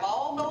do to have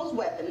all those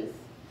weapons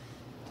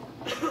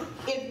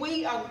if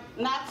we are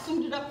not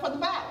suited up for the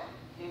battle?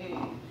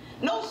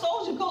 No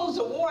soldier goes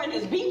to war in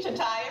his beach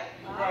attire.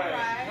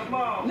 Come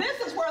on. This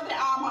is where the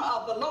armor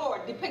of the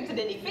Lord, depicted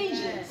in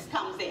Ephesians,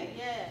 comes in.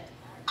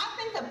 I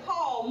think that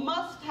Paul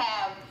must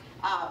have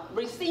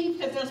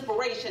received his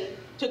inspiration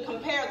to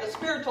compare the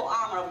spiritual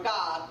armor of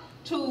God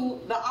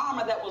to the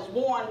armor that was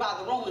worn by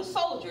the Roman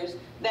soldiers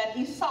that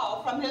he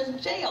saw from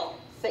his jail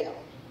cell.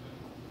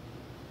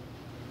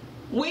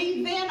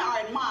 We then are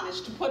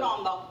admonished to put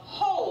on the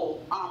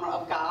whole armor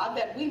of God,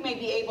 that we may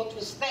be able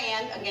to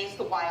stand against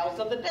the wiles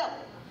of the devil.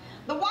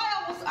 The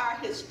wiles are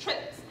his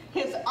tricks,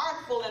 his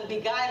artful and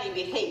beguiling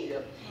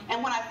behavior.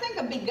 And when I think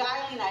of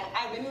beguiling,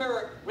 I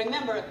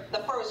remember the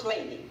first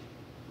lady,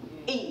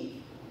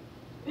 Eve.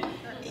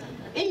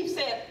 Eve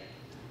said,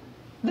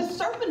 "The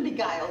serpent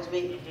beguiled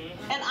me,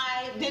 and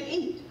I did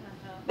eat."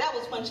 That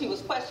was when she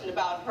was questioned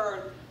about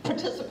her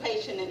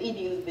participation in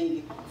eating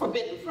the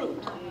forbidden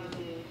fruit.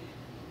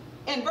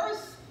 In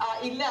verse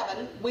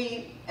 11,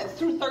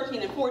 through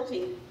 13 and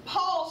 14,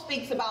 Paul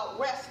speaks about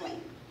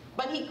wrestling,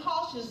 but he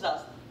cautions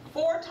us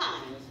 4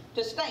 times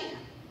to stand.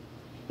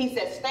 He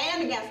says,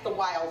 stand against the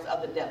wiles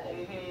of the devil.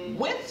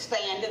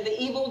 Withstand in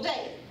the evil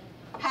day.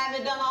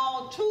 Having done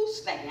all to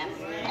stand.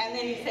 And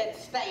then he said,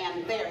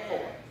 stand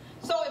therefore.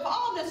 So if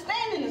all this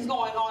standing is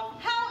going on,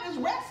 how is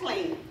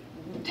wrestling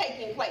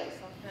taking place?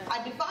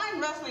 I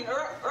defined wrestling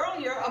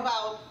earlier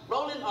about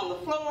rolling on the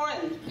floor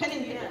and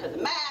pinning people to the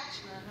match,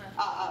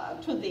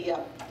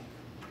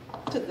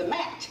 to the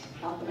mat,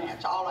 not the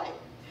match, all right.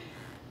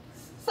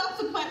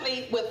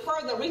 Subsequently, with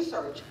further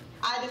research,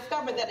 I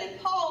discovered that in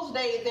Paul's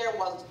day there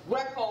was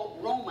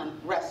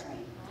Greco-Roman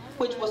wrestling,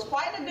 which was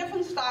quite a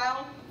different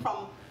style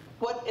from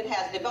what it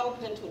has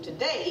developed into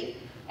today,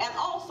 and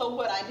also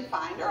what I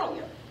defined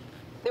earlier.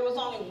 There was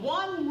only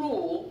one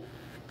rule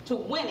to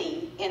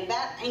winning in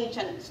that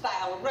ancient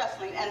style of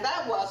wrestling, and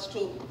that was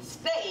to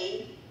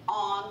stay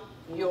on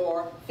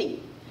your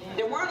feet.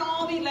 There weren't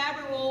all the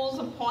elaborate rules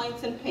of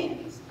points and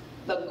pins.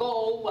 The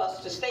goal was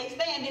to stay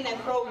standing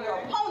and throw your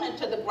opponent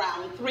to the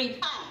ground 3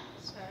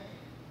 times.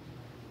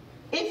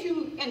 If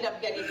you end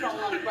up getting thrown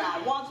on the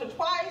ground once or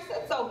twice,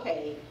 it's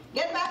okay.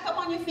 Get back up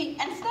on your feet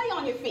and stay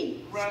on your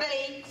feet.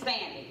 Stay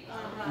standing.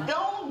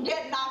 Don't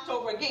get knocked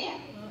over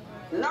again.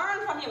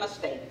 Learn from your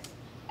mistakes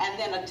and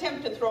then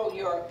attempt to throw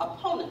your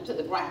opponent to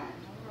the ground.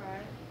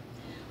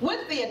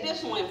 With the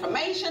additional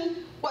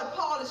information, what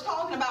Paul is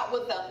talking about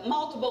with the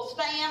multiple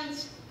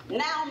stands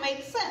now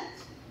makes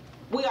sense.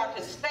 We are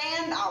to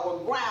stand our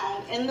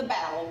ground in the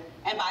battle,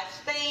 and by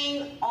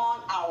staying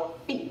on our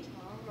feet,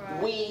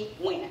 we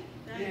win.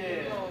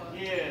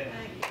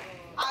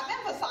 I've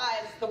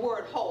emphasized the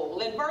word whole.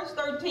 In verse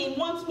 13,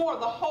 once more,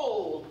 the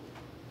whole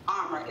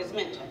armor is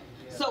mentioned.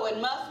 So it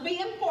must be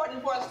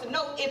important for us to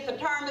note if the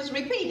term is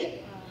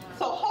repeated.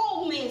 So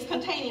whole means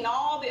containing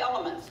all the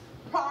elements,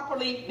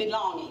 properly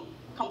belonging,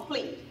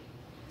 complete.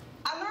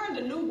 I learned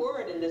a new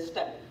word in this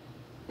study,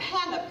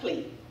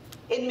 panoply.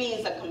 It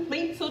means a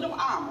complete suit of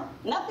armor,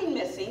 nothing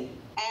missing,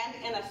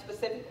 and in a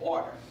specific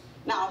order.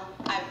 Now,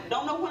 I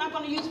don't know when I'm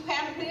going to use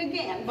panoply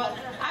again, but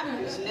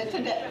I'm using it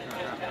today.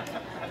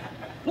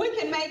 We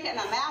can make an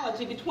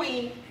analogy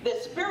between the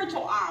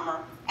spiritual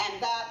armor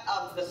and that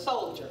of the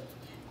soldier.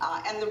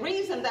 And the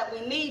reason that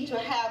we need to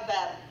have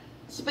that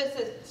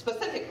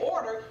specific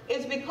order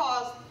is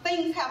because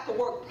things have to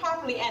work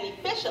properly and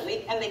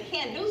efficiently, and they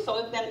can't do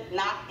so if they're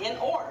not in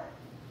order.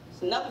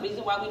 It's another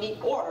reason why we need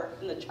order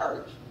in the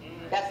church.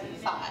 That's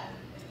inside.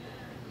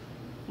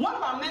 One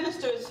of our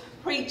ministers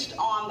preached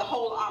on the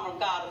whole armor of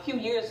God a few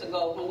years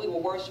ago when we were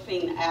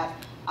worshiping at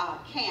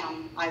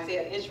CAM,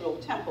 Isaiah Israel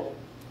Temple.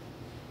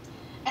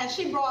 And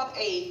she brought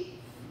a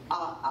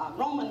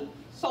Roman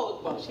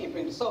soldier, well, she didn't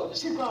bring the soldier,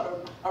 she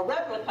brought a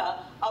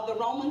replica of the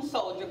Roman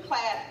soldier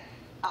clad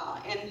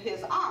in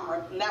his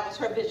armor, and that was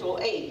her visual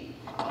aid.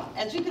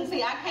 As you can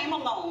see, I came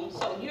alone,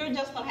 so you're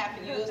just going to have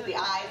to use the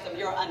eyes of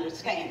your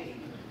understanding.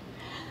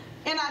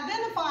 In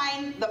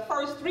identifying the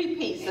first 3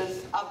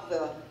 pieces of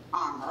the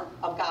armor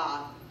of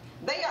God,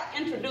 they are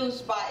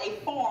introduced by a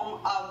form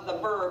of the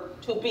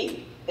verb to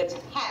be. It's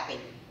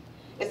having.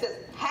 It says,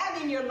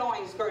 having your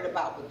loins girt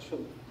about with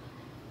truth,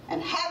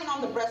 and having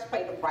on the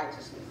breastplate of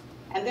righteousness.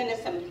 And then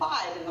it's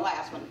implied in the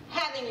last one,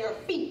 having your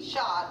feet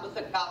shod with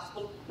the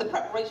gospel, the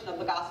preparation of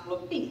the gospel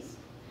of peace.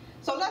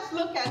 So let's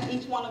look at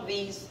each one of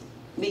these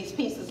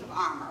pieces of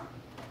armor.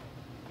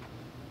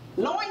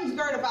 Loins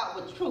girt about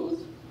with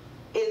truth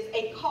is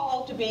a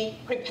call to be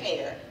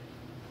prepared.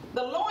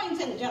 The loins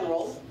in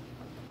general,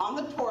 on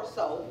the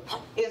torso,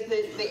 is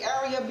the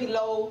area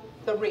below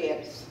the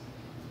ribs,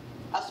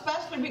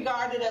 especially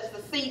regarded as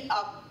the seat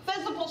of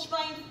physical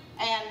strength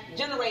and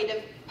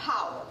generative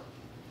power.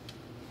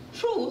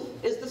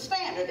 Truth is the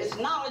standard. It's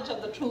knowledge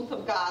of the truth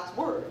of God's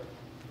word.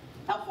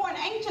 Now, for an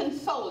ancient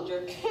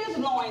soldier, his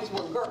loins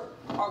were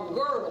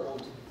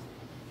girdled.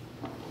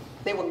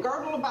 They were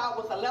girdled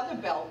about with a leather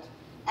belt,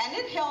 and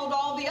it held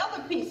all the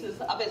other pieces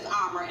of his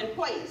armor in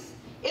place.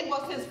 It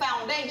was his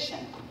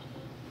foundation.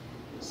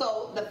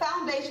 So the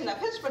foundation of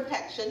his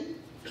protection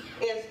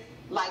is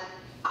like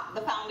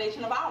the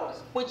foundation of ours,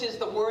 which is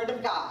the Word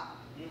of God.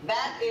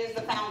 That is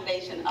the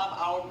foundation of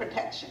our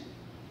protection.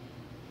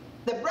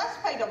 The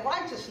breastplate of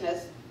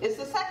righteousness is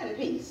the second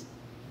piece.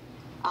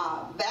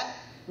 That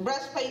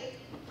breastplate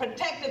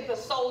protected the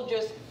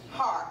soldier's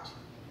heart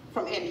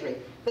from injury.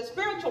 The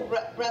spiritual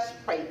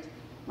breastplate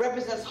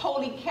represents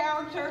holy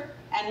character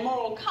and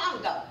moral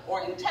conduct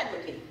or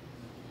integrity.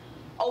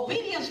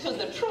 Obedience to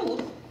the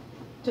truth,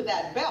 to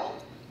that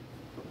belt,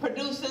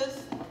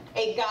 produces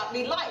a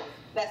godly life.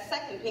 That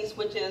second piece,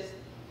 which is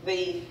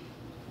the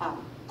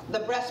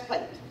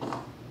breastplate.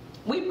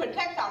 We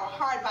protect our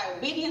heart by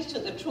obedience to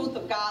the truth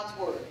of God's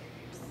word.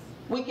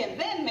 We can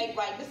then make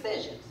right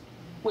decisions,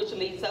 which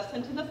leads us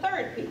into the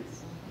third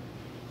piece.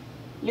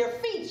 Your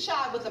feet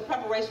shod with the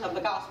preparation of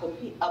the gospel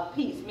of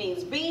peace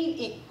means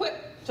being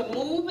equipped to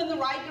move in the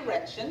right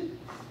direction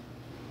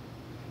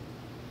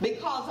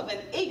because of an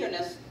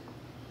eagerness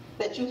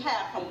that you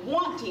have from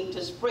wanting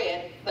to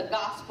spread the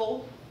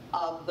gospel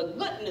of the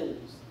good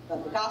news. The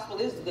gospel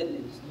is the good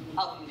news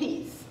of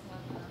peace.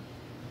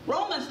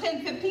 Romans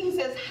 10:15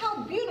 says,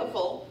 how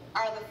beautiful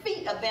are the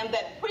feet of them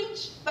that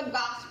preach the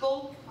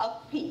gospel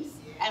of peace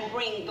and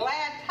bring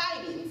glad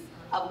tidings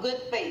of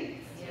good things.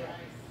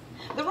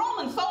 The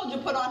Roman soldier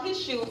put on his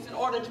shoes in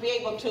order to be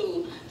able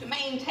to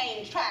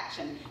maintain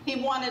traction. He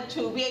wanted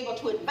to be able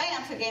to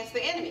advance against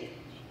the enemy.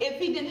 If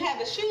he didn't have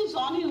his shoes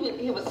on,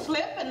 he would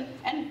slip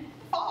and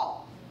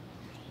fall.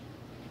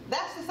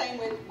 That's the same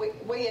way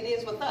it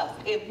is with us.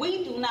 If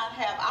we do not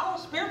have our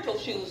spiritual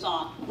shoes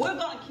on, we're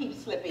going to keep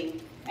slipping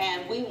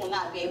and we will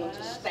not be able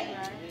to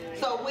stand.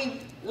 So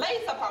we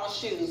lace up our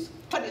shoes,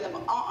 putting them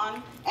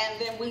on, and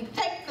then we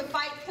take the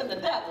fight to the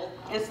devil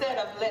instead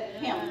of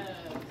letting him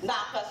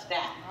knock us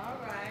down. All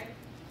right.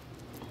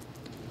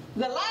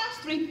 The last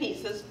three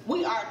pieces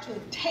we are to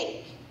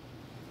take.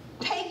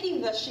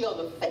 Taking the shield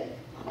of faith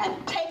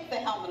and take the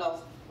helmet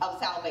of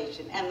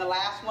salvation. And the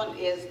last one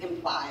is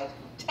implied.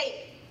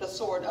 Take the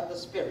sword of the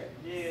Spirit.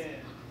 Yeah.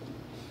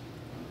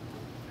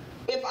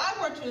 If I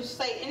were to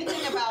say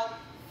anything about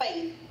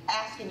faith,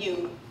 asking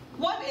you,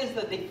 what is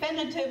the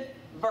definitive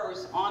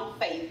verse on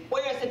faith?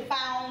 Where is it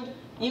found?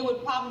 You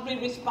would probably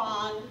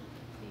respond,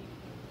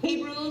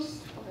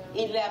 Hebrews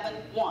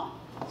 11:1.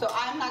 So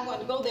I'm not going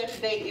to go there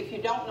today. If you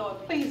don't know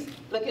it, please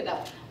look it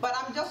up. But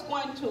I'm just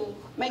going to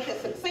make it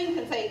succinct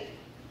and say,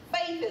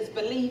 faith is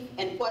belief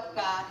in what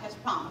God has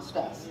promised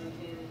us.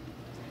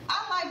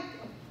 I like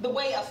the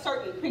way a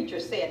certain preacher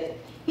said it.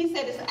 He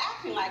said it's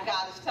acting like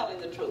God is telling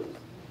the truth.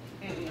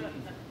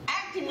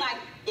 Acting like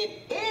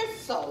it is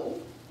so,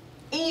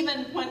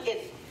 even when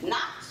it's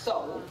not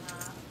so,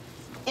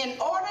 in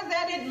order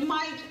that it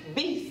might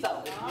be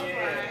so.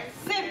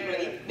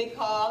 Simply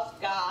because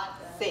God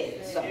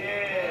said so.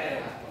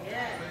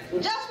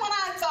 Just when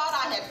I thought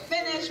I had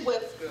finished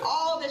with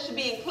all that should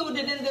be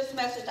included in this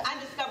message, I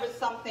discovered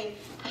something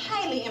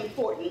highly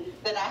important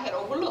that I had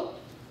overlooked.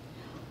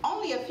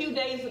 Only a few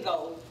days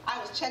ago, I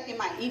was checking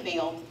my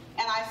email,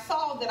 and I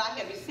saw that I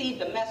had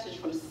received a message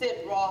from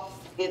Sid Roth's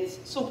It's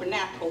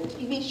Supernatural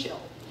TV show.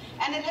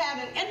 And it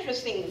had an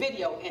interesting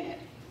video in it.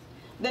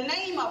 The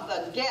name of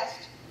the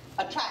guest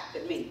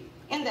attracted me.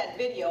 In that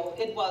video,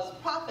 it was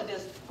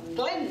prophetess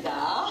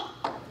Glenda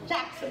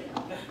Jackson.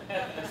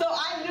 So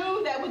I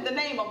knew that was the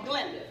name of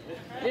Glenda.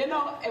 You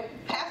know,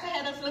 Pastor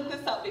had us look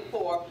this up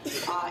before,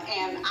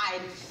 and I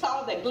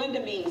saw that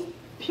Glenda means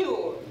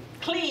pure,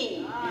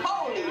 clean,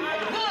 holy,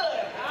 and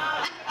good.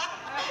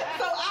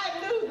 So I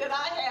knew that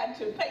I had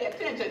to pay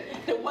attention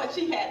to what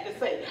she had to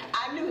say.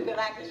 I knew that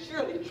I could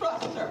surely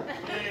trust her.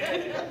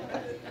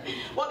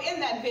 Well, in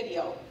that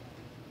video,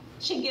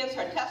 she gives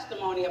her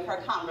testimony of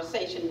her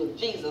conversation with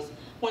Jesus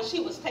when she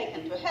was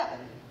taken to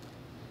heaven.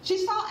 She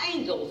saw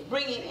angels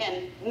bringing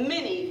in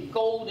many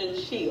golden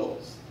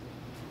shields.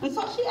 And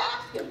so she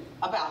asked him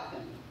about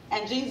them.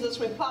 And Jesus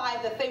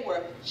replied that they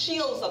were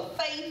shields of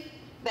faith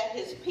that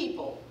his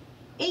people,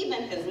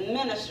 even his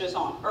ministers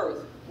on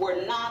earth,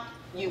 were not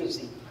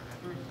using.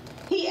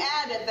 He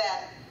added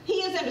that he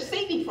is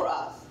interceding for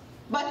us,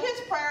 but his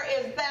prayer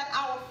is that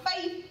our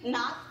faith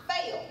not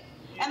fail.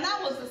 And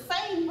that was the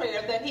same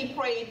prayer that he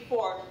prayed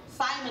for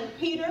Simon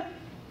Peter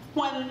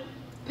when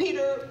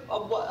Satan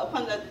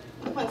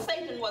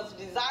was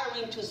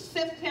desiring to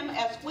sift him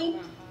as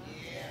wheat,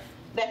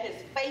 that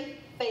his faith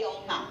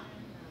failed not.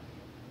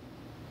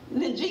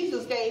 Then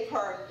Jesus gave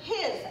her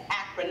his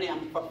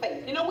acronym for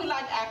faith. You know, we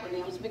like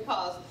acronyms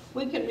because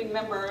we can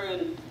remember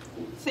and it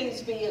seems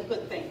to be a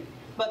good thing.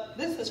 But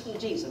this is from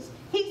Jesus.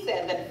 He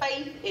said that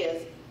faith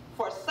is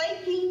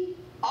forsaking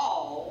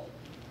all,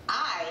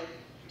 I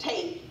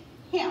take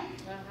him.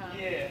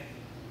 Yeah.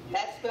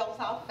 That spells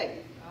out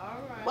faith. All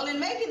right. Well, in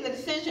making the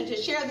decision to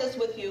share this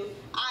with you,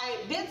 I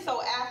did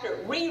so after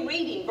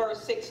rereading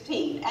verse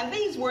 16. And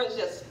these words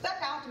just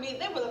stuck out to me.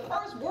 They were the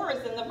first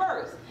words in the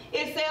verse.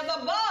 It says,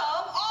 above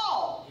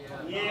all.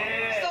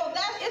 Yeah. So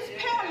that is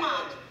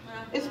paramount.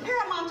 It's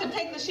paramount to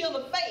take the shield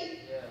of faith.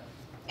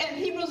 In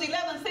Hebrews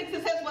 11:6,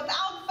 it says,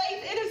 without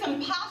faith, it is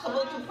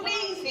impossible to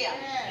please him,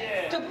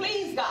 to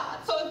please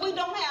God. So if we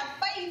don't have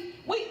faith,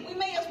 we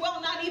may as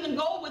well not even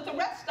go with the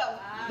rest of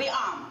the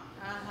armor.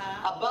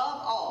 Above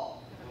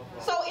all.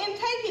 So in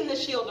taking the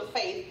shield of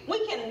faith,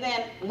 we can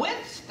then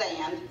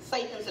withstand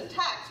Satan's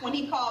attacks when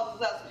he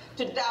causes us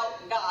to doubt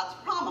God's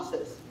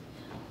promises.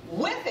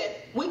 With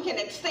it, we can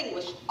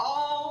extinguish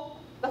all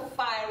the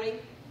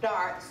fiery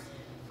darts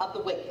of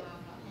the wicked.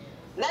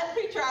 That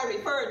preacher I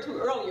referred to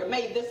earlier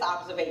made this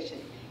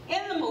observation.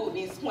 in the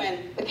movies,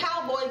 when the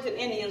cowboys and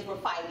Indians were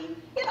fighting,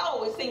 it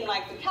always seemed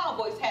like the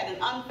cowboys had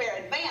an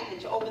unfair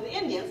advantage over the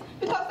Indians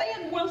because they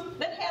had ones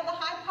that had the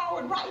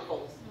high-powered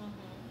rifles.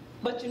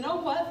 But you know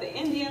what? The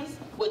Indians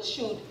would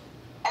shoot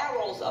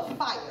arrows of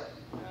fire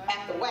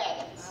at the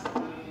wagons.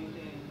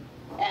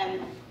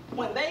 And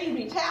when they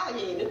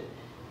retaliated,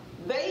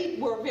 they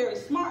were very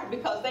smart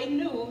because they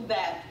knew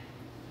that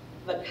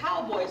the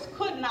cowboys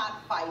could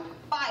not fight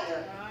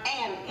fire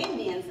and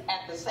Indians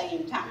at the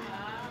same time.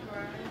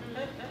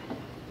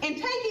 In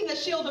taking the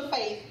shield of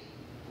faith,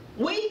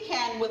 we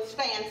can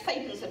withstand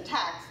Satan's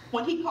attacks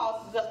when he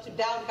causes us to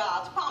doubt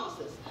God's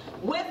promises.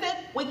 With it,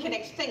 we can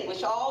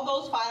extinguish all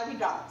those fiery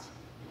darts.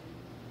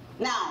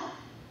 Now,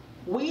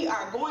 we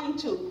are going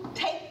to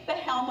take the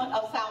helmet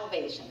of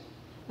salvation.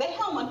 The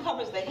helmet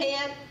covers the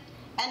head,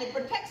 and it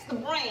protects the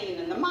brain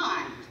and the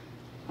mind.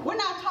 We're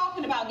not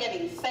talking about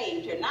getting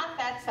saved here, not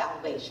that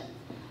salvation,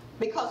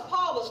 because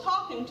Paul was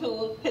talking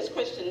to his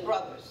Christian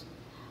brothers.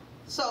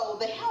 So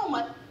the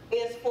helmet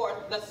is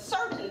for the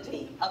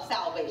certainty of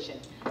salvation,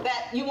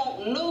 that you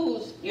won't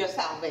lose your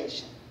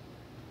salvation.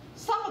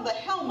 Some of the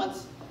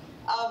helmets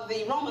of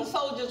the Roman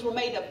soldiers were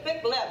made of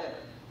thick leather,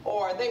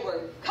 or they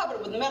were covered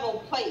with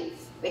metal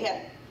plates. They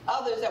had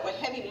others that were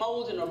heavy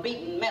molten or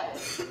beaten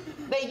metal.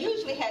 They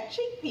usually had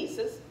cheek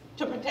pieces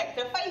to protect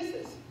their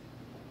faces.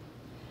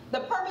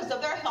 The purpose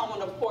of their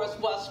helmet, of course,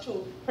 was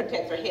to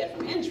protect their head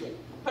from injury,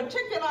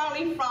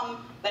 particularly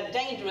from the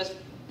dangerous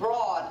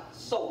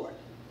broadsword.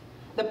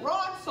 The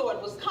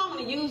broadsword was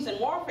commonly used in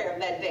warfare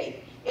of that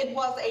day. It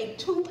was a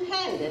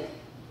two-handed,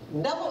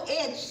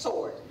 double-edged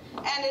sword,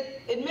 and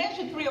it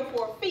measured 3 or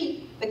 4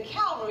 feet. The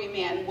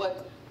cavalrymen would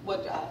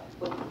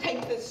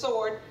take this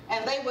sword,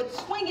 and they would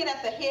swing it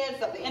at the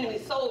heads of the enemy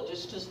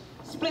soldiers to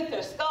split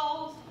their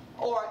skulls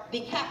or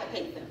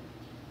decapitate them.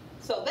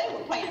 So they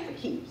were playing for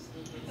keeps,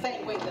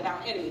 same way that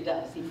our enemy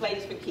does. He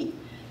plays for keeps.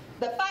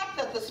 The fact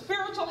that the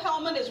spiritual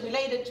helmet is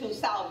related to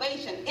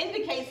salvation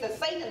indicates that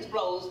Satan's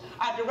blows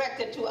are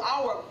directed to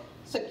our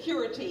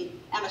security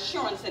and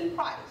assurance in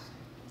Christ.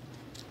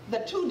 The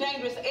two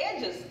dangerous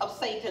edges of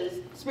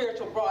Satan's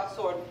spiritual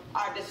broadsword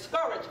are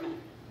discouragement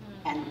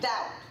and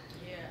doubt.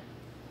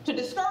 To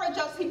discourage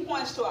us, he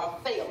points to our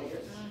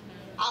failures,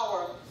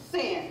 our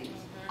sins,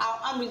 our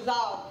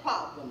unresolved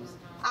problems,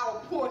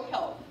 our poor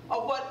health,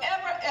 or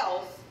whatever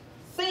else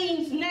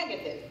seems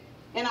negative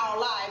in our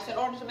lives in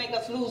order to make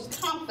us lose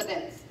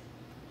confidence.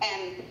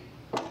 And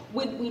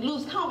we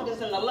lose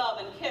confidence in the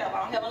love and care of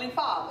our Heavenly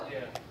Father.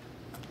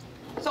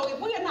 So if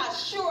we are not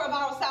sure of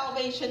our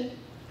salvation,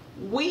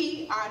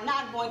 we are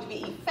not going to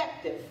be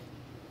effective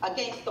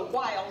against the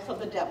wiles of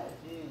the devil.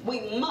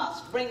 We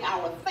must bring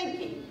our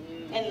thinking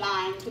in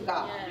line to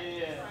God.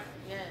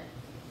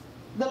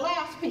 The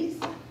last piece,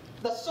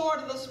 the sword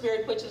of the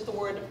Spirit, which is the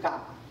Word of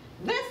God.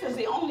 This is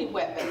the only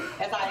weapon,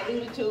 as I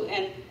alluded to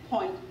in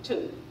point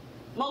 2.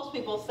 Most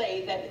people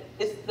say that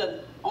it's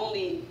the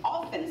only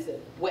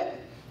offensive weapon,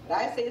 but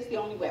I say it's the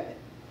only weapon.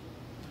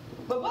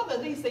 But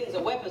whether these things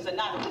are weapons or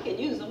not, if we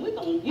can use them, we're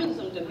going to use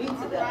them to beat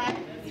the devil.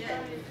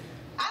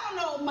 I don't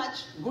know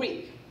much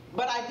Greek,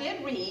 but I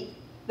did read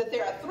that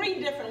there are 3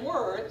 different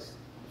words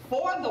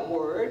for the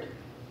word,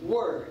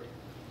 word.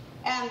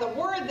 And the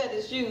word that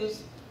is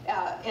used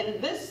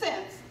in this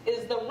sense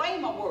is the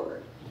rhema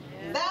word.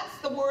 That's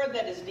the word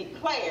that is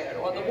declared,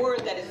 or the word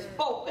that is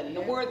spoken,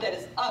 the word that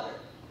is uttered,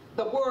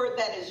 the word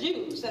that is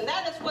used. And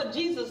that is what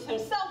Jesus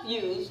himself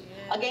used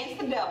against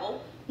the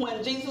devil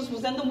when Jesus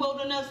was in the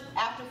wilderness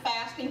after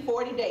fasting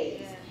 40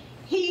 days.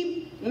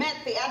 He met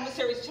the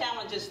adversary's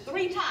challenges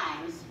 3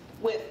 times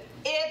with,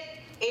 "It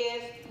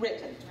is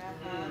written."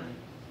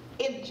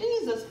 If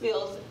Jesus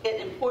feels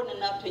it important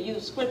enough to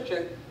use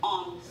scripture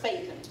on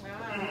Satan,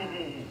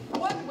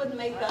 what would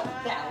make us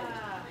doubt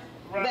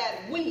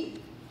that we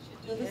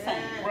should do the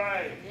same?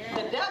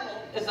 The devil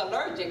is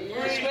allergic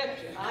to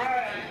scripture.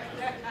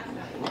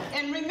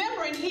 And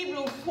remember in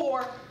Hebrews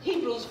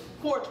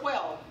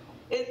 4:12,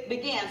 it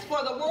begins,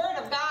 "For the word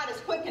of God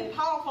is quick and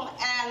powerful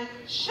and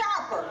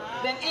sharper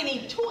than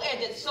any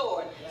two-edged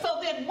sword." So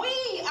that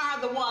we are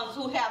the ones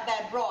who have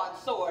that broad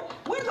sword.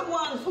 We're the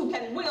ones who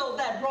can wield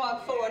that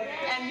broad sword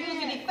and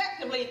use it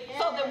effectively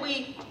so that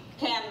we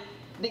can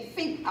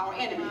defeat our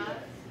enemy.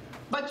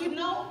 But you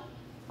know,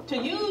 to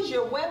use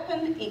your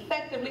weapon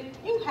effectively,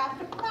 you have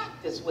to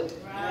practice with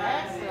it.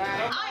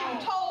 I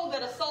am told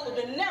that a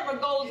soldier never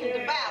goes into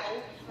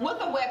battle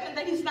with a weapon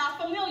that he's not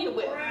familiar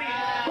with.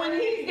 When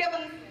he's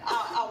given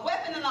a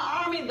weapon in the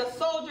army, the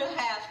soldier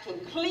has to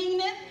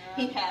clean it,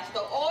 he has to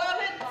oil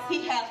it,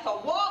 he has to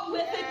walk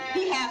with it,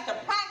 he has to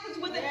practice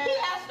with it, he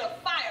has to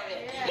fire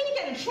it. He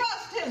can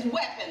trust his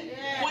weapon.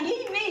 When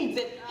he needs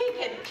it, he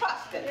can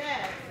trust it.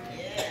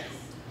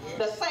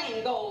 The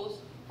same goes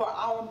for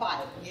our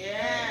Bible.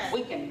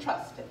 We can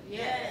trust it.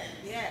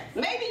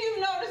 Maybe you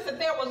noticed that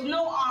there was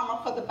no armor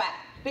for the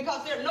back,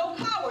 because there are no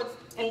cowards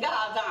in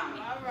God's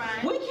army.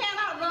 We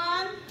cannot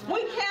run,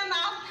 we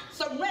cannot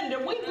surrender,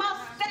 we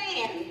must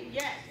stand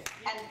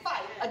and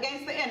fight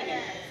against the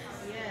enemy.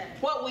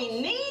 What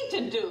we need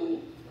to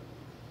do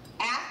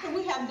after after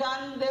we have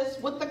done this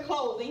with the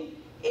clothing,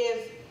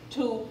 is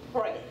to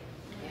pray.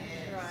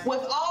 Right.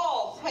 With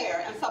all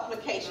prayer and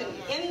supplication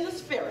in the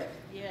Spirit.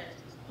 Yes.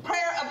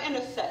 Prayer of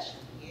intercession.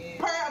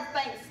 Prayer of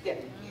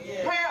thanksgiving.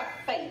 Prayer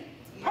of faith.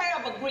 Prayer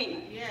of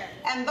agreement. Yes.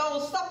 And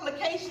those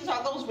supplications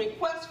are those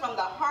requests from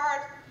the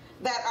heart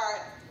that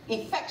are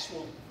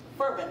effectual,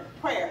 fervent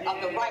prayer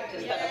of the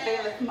righteous that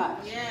availeth much.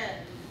 Yes.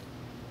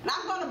 And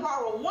I'm going to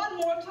borrow one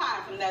more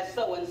time from that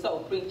so-and-so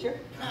preacher.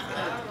 All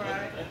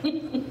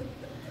right.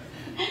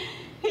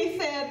 He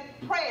said,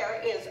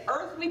 prayer is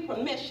earthly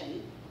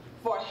permission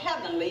for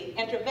heavenly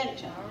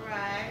intervention. All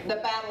right. The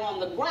battle on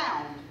the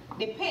ground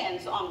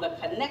depends on the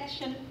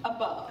connection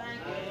above. Thank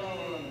you,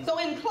 Lord. So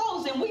in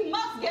closing, we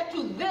must get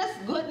to this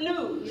good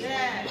news.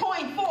 Yes.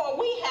 Point 4,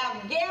 we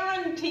have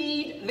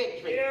guaranteed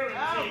victory. Guaranteed.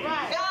 All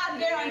right. God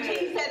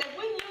guarantees that if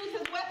we use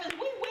his weapons,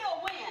 we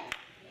will win.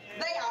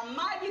 They are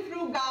mighty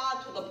through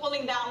God to the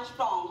pulling down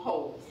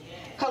strongholds.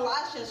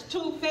 Colossians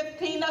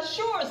 2:15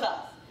 assures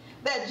us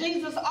that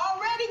Jesus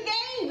already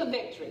gained the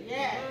victory.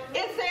 Yes.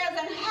 It says,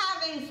 and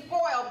having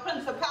spoiled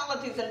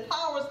principalities and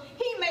powers,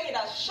 he made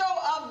a show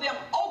of them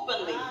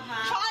openly,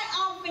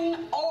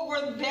 triumphing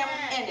over them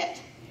in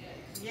it.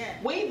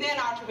 Yes. We then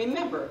are to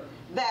remember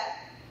that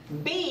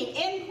being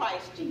in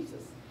Christ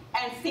Jesus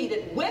and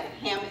seated with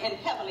him in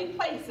heavenly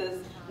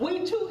places,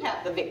 we too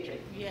have the victory.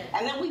 Yes.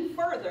 And then we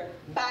further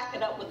back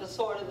it up with the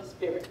sword of the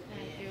Spirit,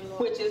 Thank you,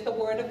 Lord. which is the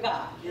word of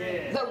God,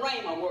 Yes. the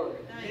Rhema word.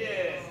 Thank you.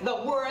 Yes. The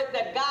word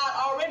that God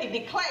already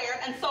declared,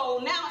 and so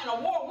now in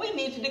a war we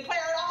need to declare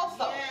it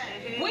also.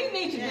 Yes. We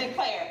need to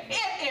declare,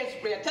 it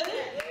is written,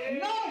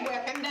 no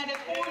weapon that is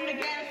formed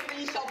against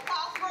thee shall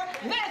prosper.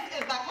 This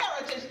is the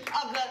heritage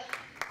of the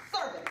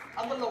servants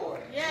of the Lord.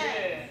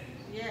 Yes.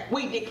 Yes.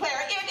 We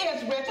declare, it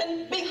is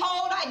written,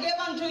 behold, I give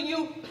unto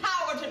you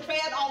power to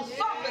tread on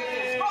serpents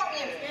and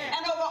scorpions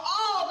and over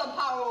all the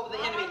power over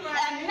the enemy,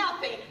 and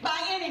nothing by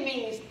any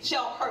means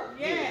shall hurt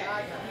you.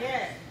 Yes.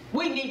 Yes.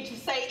 We need to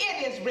say,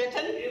 it is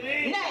written,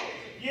 nay,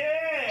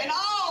 Yes. in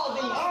all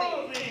these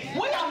All things. things.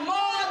 We are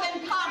more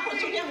than conquerors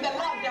to him that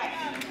loved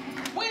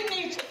us. We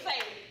need to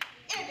say,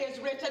 it is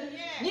written,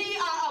 ye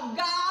are of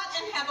God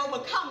and have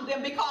overcome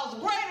them, because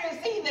greater is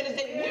he that is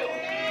in you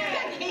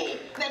than he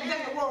that is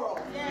in the world.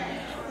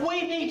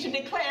 We need to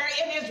declare,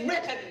 it is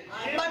written,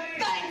 but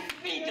thanks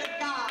be to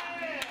God,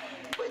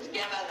 which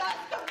giveth us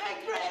the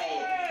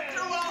victory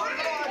through our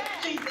Lord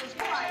Jesus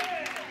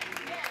Christ.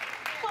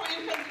 So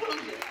in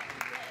conclusion,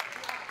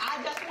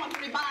 I just want to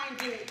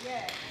remind you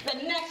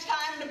that next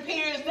time it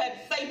appears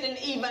that Satan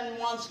even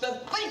wants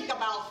to think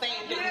about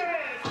saying to you,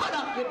 put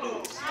up your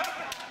boots.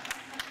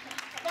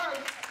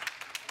 First,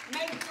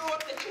 make sure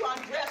that you are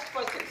dressed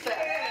for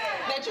success,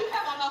 that you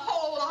have on the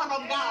whole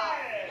armor of God.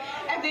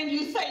 And then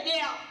you say,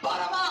 yeah, put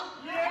them up.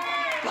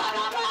 Put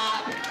them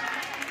up.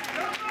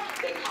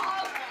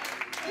 Because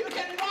you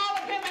can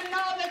follow him and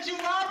know that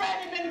you've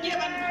already been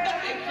given the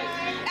victory.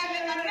 And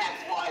then the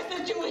next voice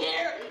that you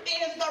hear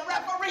is the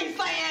referee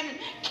saying,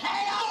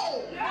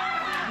 KO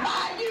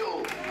by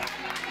you.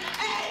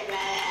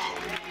 Amen.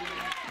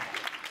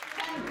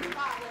 Thank you,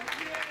 Father.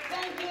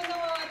 Thank you,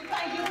 Lord.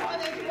 Thank you for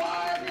this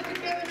word that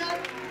you've given us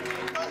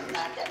for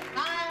such a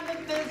time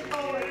as this,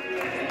 Lord.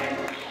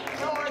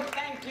 Lord,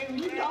 thank you.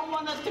 You don't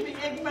want us to be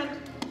ignorant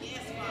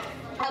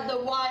of the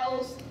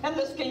wiles and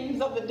the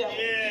schemes of the devil.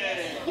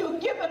 You've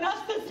given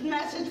us this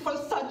message for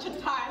such a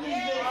time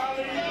as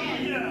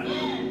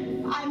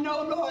this. I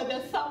know, Lord,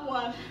 that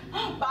someone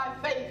by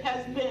faith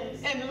has been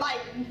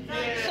enlightened.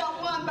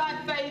 Someone by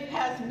faith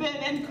has been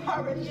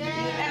encouraged.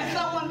 And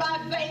someone by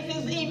faith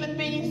is even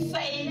being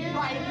saved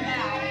right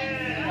now.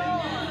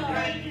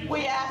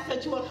 We ask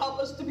that you will help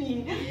us to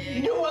be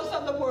doers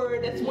of the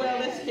word as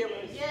well as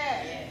hearers.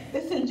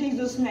 It's in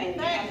Jesus' name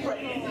I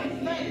pray.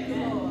 Thank you,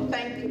 Lord.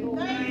 Thank you, Lord.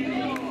 Thank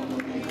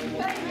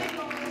you,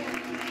 Lord.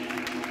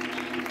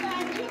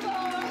 Thank you,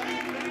 Lord.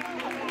 Thank you,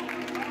 Lord.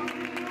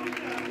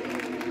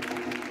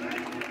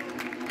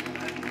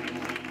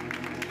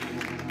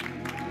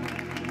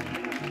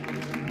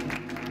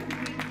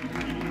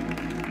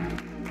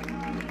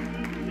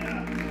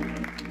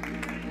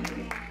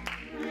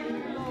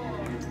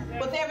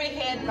 With every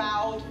head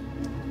bowed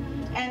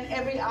and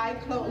every eye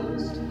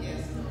closed,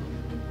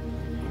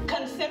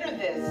 consider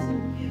this.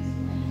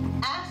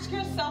 Ask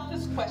yourself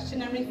this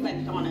question and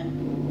reflect on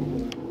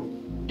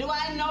it. Do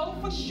I know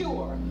for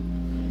sure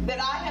that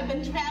I have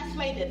been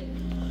translated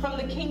from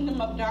the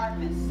kingdom of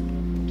darkness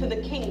to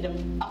the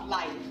kingdom of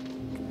light?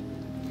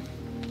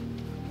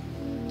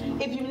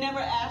 If you've never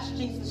asked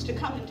Jesus to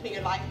come into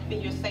your life to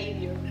be your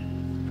Savior,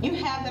 you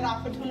have that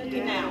opportunity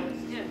now.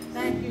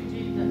 Thank you,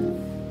 Jesus.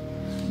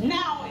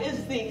 Now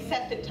is the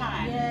accepted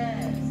time.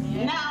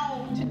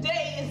 Now,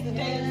 today is the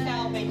day of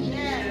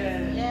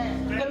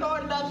salvation. The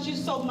Lord loves you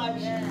so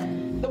much.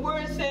 The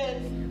word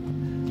says,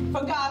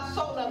 for God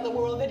so loved the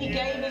world that he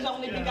gave his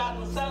only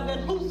begotten Son, that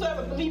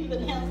whosoever believeth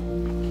in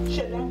him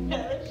should not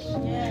perish,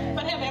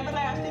 but have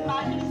everlasting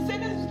life. And he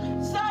sent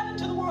his Son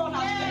into the world,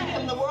 not sent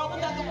him in the world,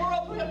 but that the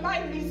world through him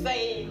might be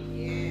saved.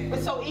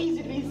 It's so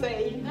easy to be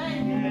saved.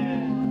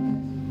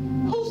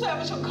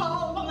 Whosoever shall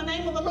call upon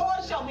name of the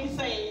Lord shall be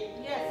saved.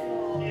 Yes,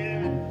 Lord.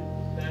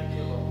 Thank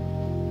you,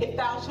 Lord. If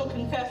thou shalt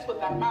confess with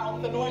thy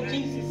mouth the Lord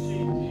Jesus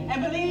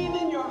and believe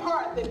in your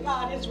heart that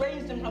God has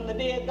raised him from the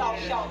dead, thou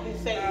shalt be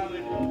saved.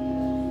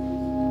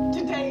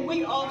 Today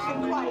we offer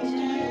Christ to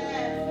you.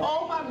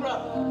 Oh, my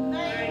brother.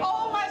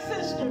 Oh, my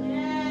sister.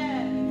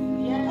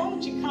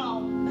 Won't you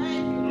come?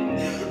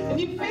 If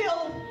you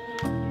feel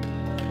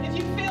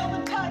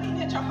the tugging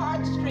at your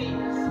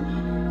heartstrings,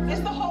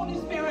 it's the Holy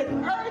Spirit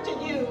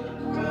urging you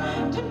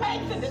to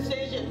make the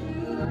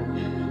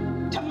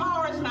decision.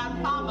 Tomorrow is not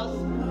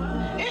promised.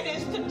 It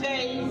is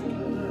today.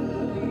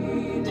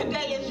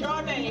 Today is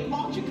your day.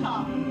 Won't you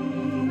come?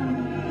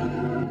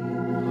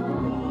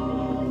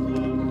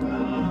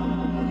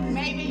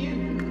 Maybe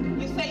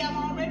you say I'm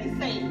already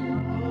saved,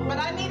 but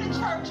I need a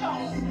church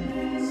home.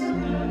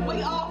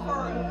 We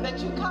offer that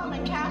you come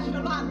and cast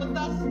your lot with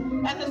us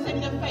at the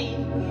City of Faith.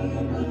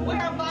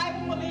 We're a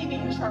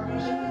Bible-believing church,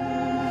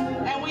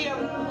 and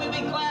we'll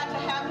be glad to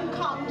have you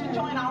come to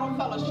join our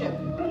fellowship.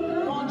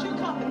 Won't you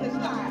come at this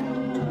time?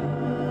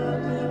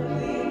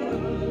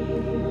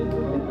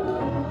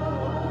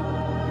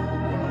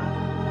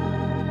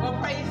 Well,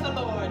 praise the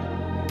Lord.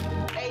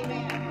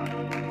 Amen.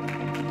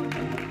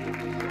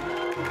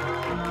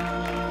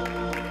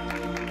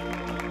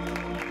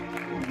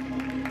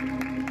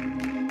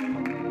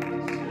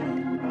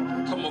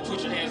 Come on,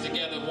 put your hands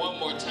together one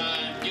more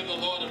time. Give the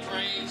Lord a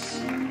praise.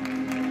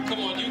 Come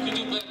on, you can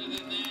do better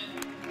than that.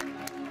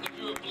 If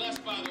you were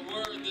blessed by the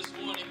word this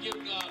morning, give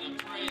God a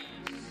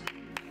praise.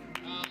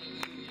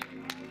 Hallelujah.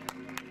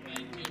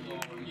 Thank you,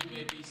 Lord. You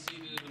may be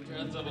seated in the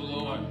presence of the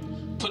Lord.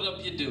 Put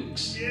up your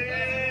dukes.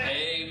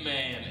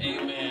 Amen.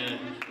 Amen.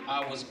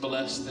 I was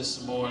blessed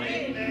this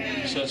morning.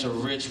 Such a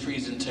rich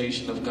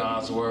presentation of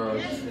God's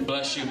word.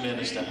 Bless you,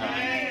 Minister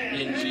High.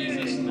 In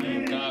Jesus'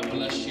 name, God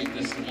bless you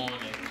this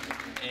morning.